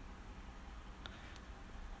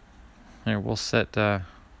 There, we'll set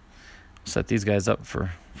these guys up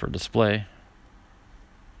for display.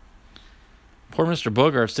 Poor Mr.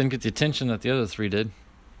 Bogaerts didn't get the attention that the other 3 did.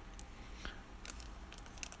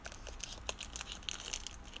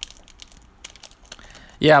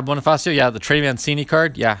 Yeah, Bonifacio. Yeah, the Trey Mancini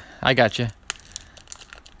card. Yeah, I got you.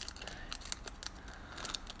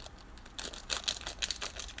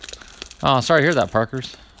 Oh, sorry to hear that,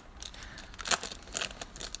 Parkers.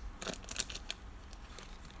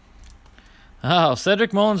 Oh,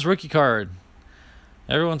 Cedric Mullins rookie card.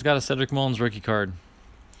 Everyone's got a Cedric Mullins rookie card.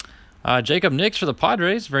 Jacob Nix for the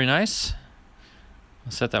Padres. Very nice.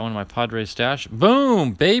 I'll set that one in my Padres stash.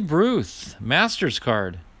 Boom! Babe Ruth. Masters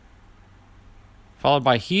card. Followed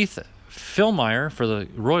by Heath Philmeyer for the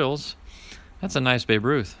Royals. That's a nice Babe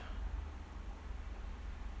Ruth.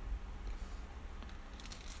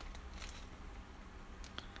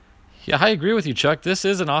 Yeah, I agree with you, Chuck. This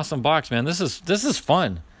is an awesome box, man. This is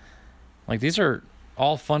fun. Like, these are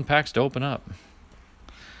all fun packs to open up.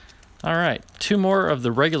 All right, 2 more of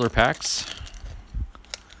the regular packs.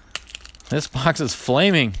 This box is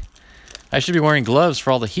flaming. I should be wearing gloves for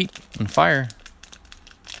all the heat and fire.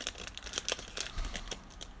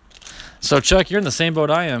 So, Chuck, you're in the same boat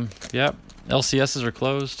I am. Yep, LCSs are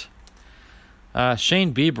closed.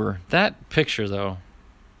 Shane Bieber. That picture, though.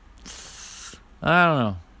 I don't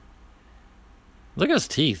know. Look at his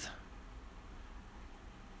teeth.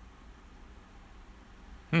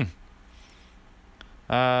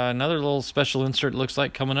 Another little special insert looks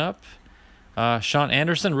like coming up. Sean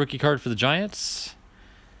Anderson, rookie card for the Giants.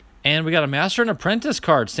 And we got a Master and Apprentice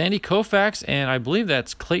card. Sandy Koufax, and I believe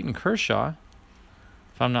that's Clayton Kershaw,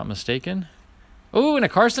 if I'm not mistaken. Ooh, and a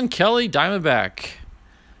Carson Kelly Diamondback.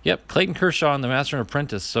 Yep, Clayton Kershaw and the Master and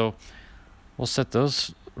Apprentice. So we'll set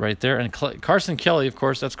those right there. And Carson Kelly, of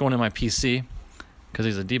course, that's going in my PC because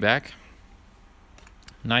he's a D-back.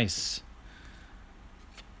 Nice.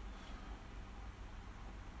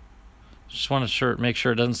 Just want to make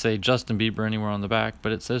sure it doesn't say Justin Bieber anywhere on the back,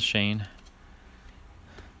 but it says Shane.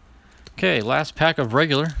 Okay, last pack of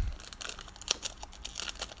regular.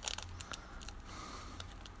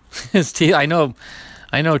 His teeth, I know,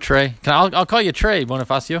 Trey. I'll call you Trey,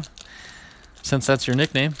 Bonifacio. since that's your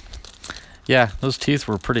nickname. Yeah, those teeth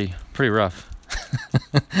were pretty rough.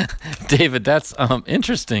 David, that's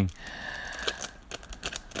interesting.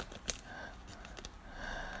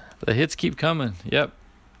 The hits keep coming. Yep.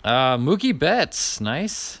 Mookie Betts,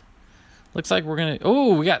 nice. Looks like we're gonna.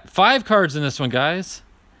 Oh, we got 5 cards in this one, guys.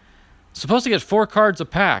 Supposed to get 4 cards a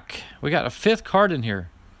pack. We got a 5th card in here.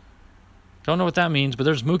 Don't know what that means, but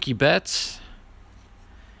there's Mookie Betts.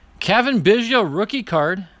 Kevin Biggio rookie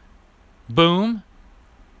card. Boom.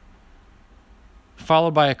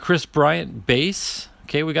 Followed by a Chris Bryant base.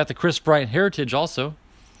 Okay, we got the Chris Bryant Heritage also.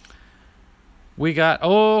 We got,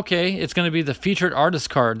 oh, okay, it's going to be the featured artist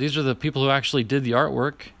card. These are the people who actually did the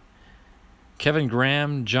artwork. Kevin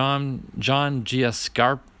Graham, John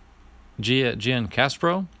Giancarlo,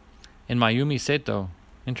 and Mayumi Seto.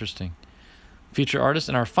 Interesting. Feature artist.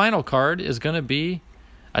 And our final card is going to be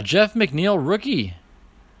a Jeff McNeil rookie.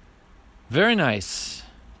 Very nice.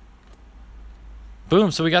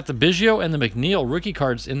 Boom. So we got the Biggio and the McNeil rookie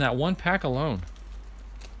cards in that one pack alone.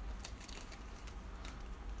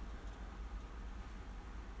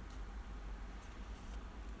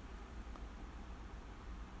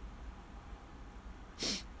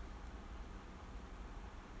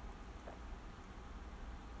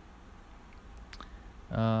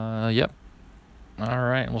 Yep. All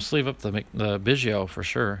right, we'll sleeve up the Biggio for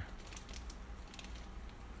sure.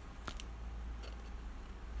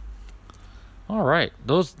 All right,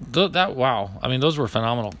 wow. I mean, those were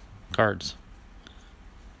phenomenal cards.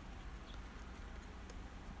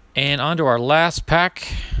 And on to our last pack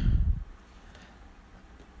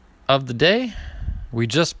of the day. We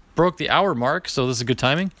just broke the hour mark, so this is good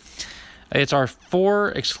timing. It's our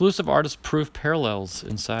 4 exclusive artist proof parallels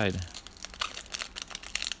inside.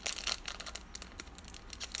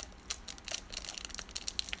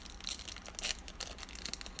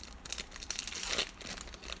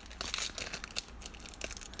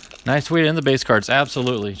 Nice way to end the base cards.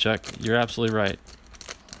 Absolutely, Chuck. You're absolutely right.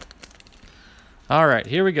 All right,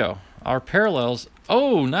 here we go. Our parallels.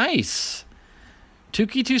 Oh, nice.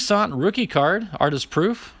 Touki Toussaint rookie card, artist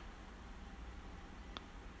proof.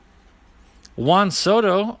 Juan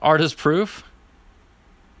Soto, artist proof.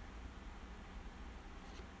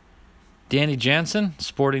 Danny Jansen,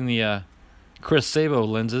 sporting the Chris Sabo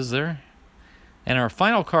lenses there. And our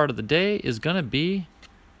final card of the day is going to be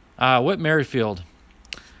Whit Merrifield.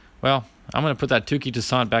 Well, I'm going to put that Touki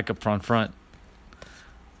Toussaint back up front.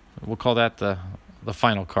 We'll call that the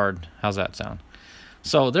final card. How's that sound?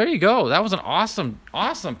 So there you go. That was an awesome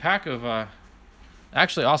pack of,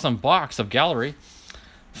 actually awesome box of gallery.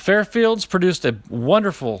 Fairfields produced a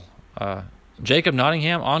wonderful Jacob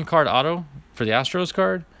Nottingham on-card auto for the Astros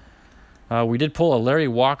card. We did pull a Larry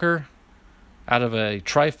Walker out of a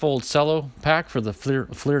trifold cello pack for the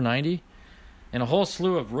Fleer 90. And a whole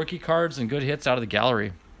slew of rookie cards and good hits out of the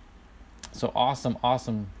gallery. So awesome.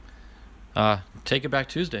 Take it back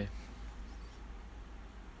Tuesday.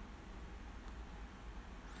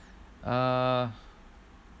 Hey,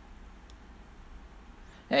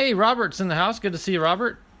 Robert's in the house. Good to see you,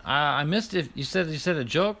 Robert. I missed if you said a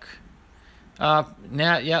joke.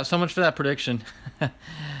 Yeah, so much for that prediction.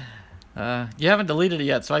 You haven't deleted it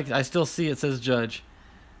yet, so I still see it says Judge.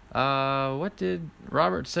 What did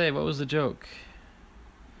Robert say? What was the joke?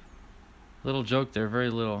 Little joke there, very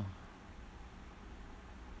little.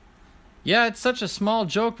 Yeah, it's such a small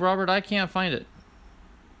joke, Robert. I can't find it.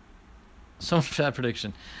 So much for that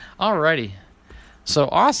prediction. Alrighty. So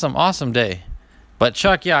awesome day. But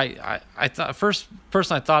Chuck, yeah, I thought first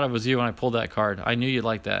person I thought of was you when I pulled that card. I knew you'd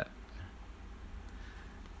like that.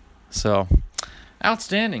 So,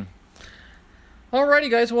 outstanding.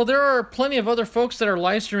 Alrighty, guys. Well, there are plenty of other folks that are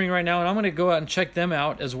live streaming right now, and I'm going to go out and check them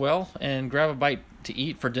out as well and grab a bite to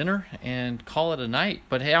eat for dinner and call it a night.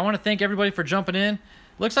 But hey, I want to thank everybody for jumping in.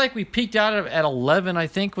 Looks like we peaked out at 11, I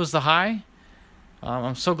think, was the high.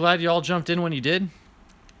 I'm so glad you all jumped in when you did.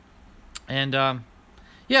 And,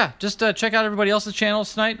 yeah, just check out everybody else's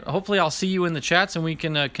channels tonight. Hopefully I'll see you in the chats and we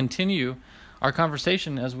can continue our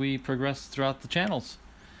conversation as we progress throughout the channels.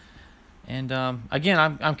 And,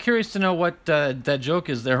 again, I'm curious to know what that joke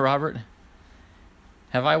is there, Robert.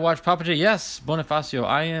 Have I watched Papa J? Yes, Bonifacio.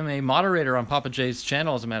 I am a moderator on Papa J's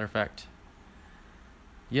channel, as a matter of fact.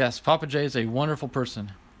 Yes, Papa J is a wonderful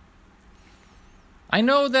person. I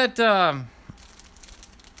know that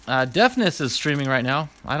Deafness is streaming right now.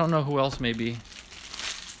 I don't know who else may be.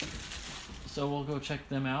 So we'll go check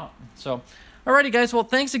them out. So, alrighty, guys. Well,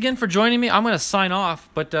 thanks again for joining me. I'm going to sign off.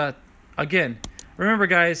 But, again, remember,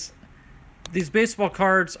 guys, these baseball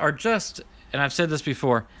cards are just, and I've said this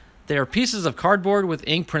before, they are pieces of cardboard with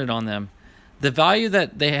ink printed on them. The value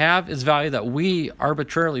that they have is value that we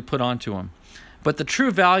arbitrarily put onto them. But the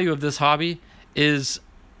true value of this hobby is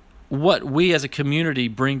what we as a community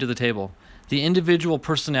bring to the table. The individual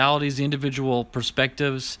personalities, the individual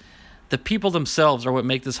perspectives, the people themselves are what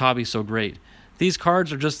make this hobby so great. These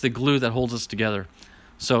cards are just the glue that holds us together.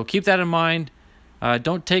 So keep that in mind.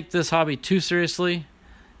 Don't take this hobby too seriously.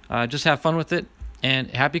 Just have fun with it,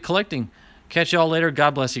 and happy collecting. Catch you all later.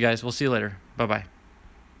 God bless you guys. We'll see you later. Bye-bye.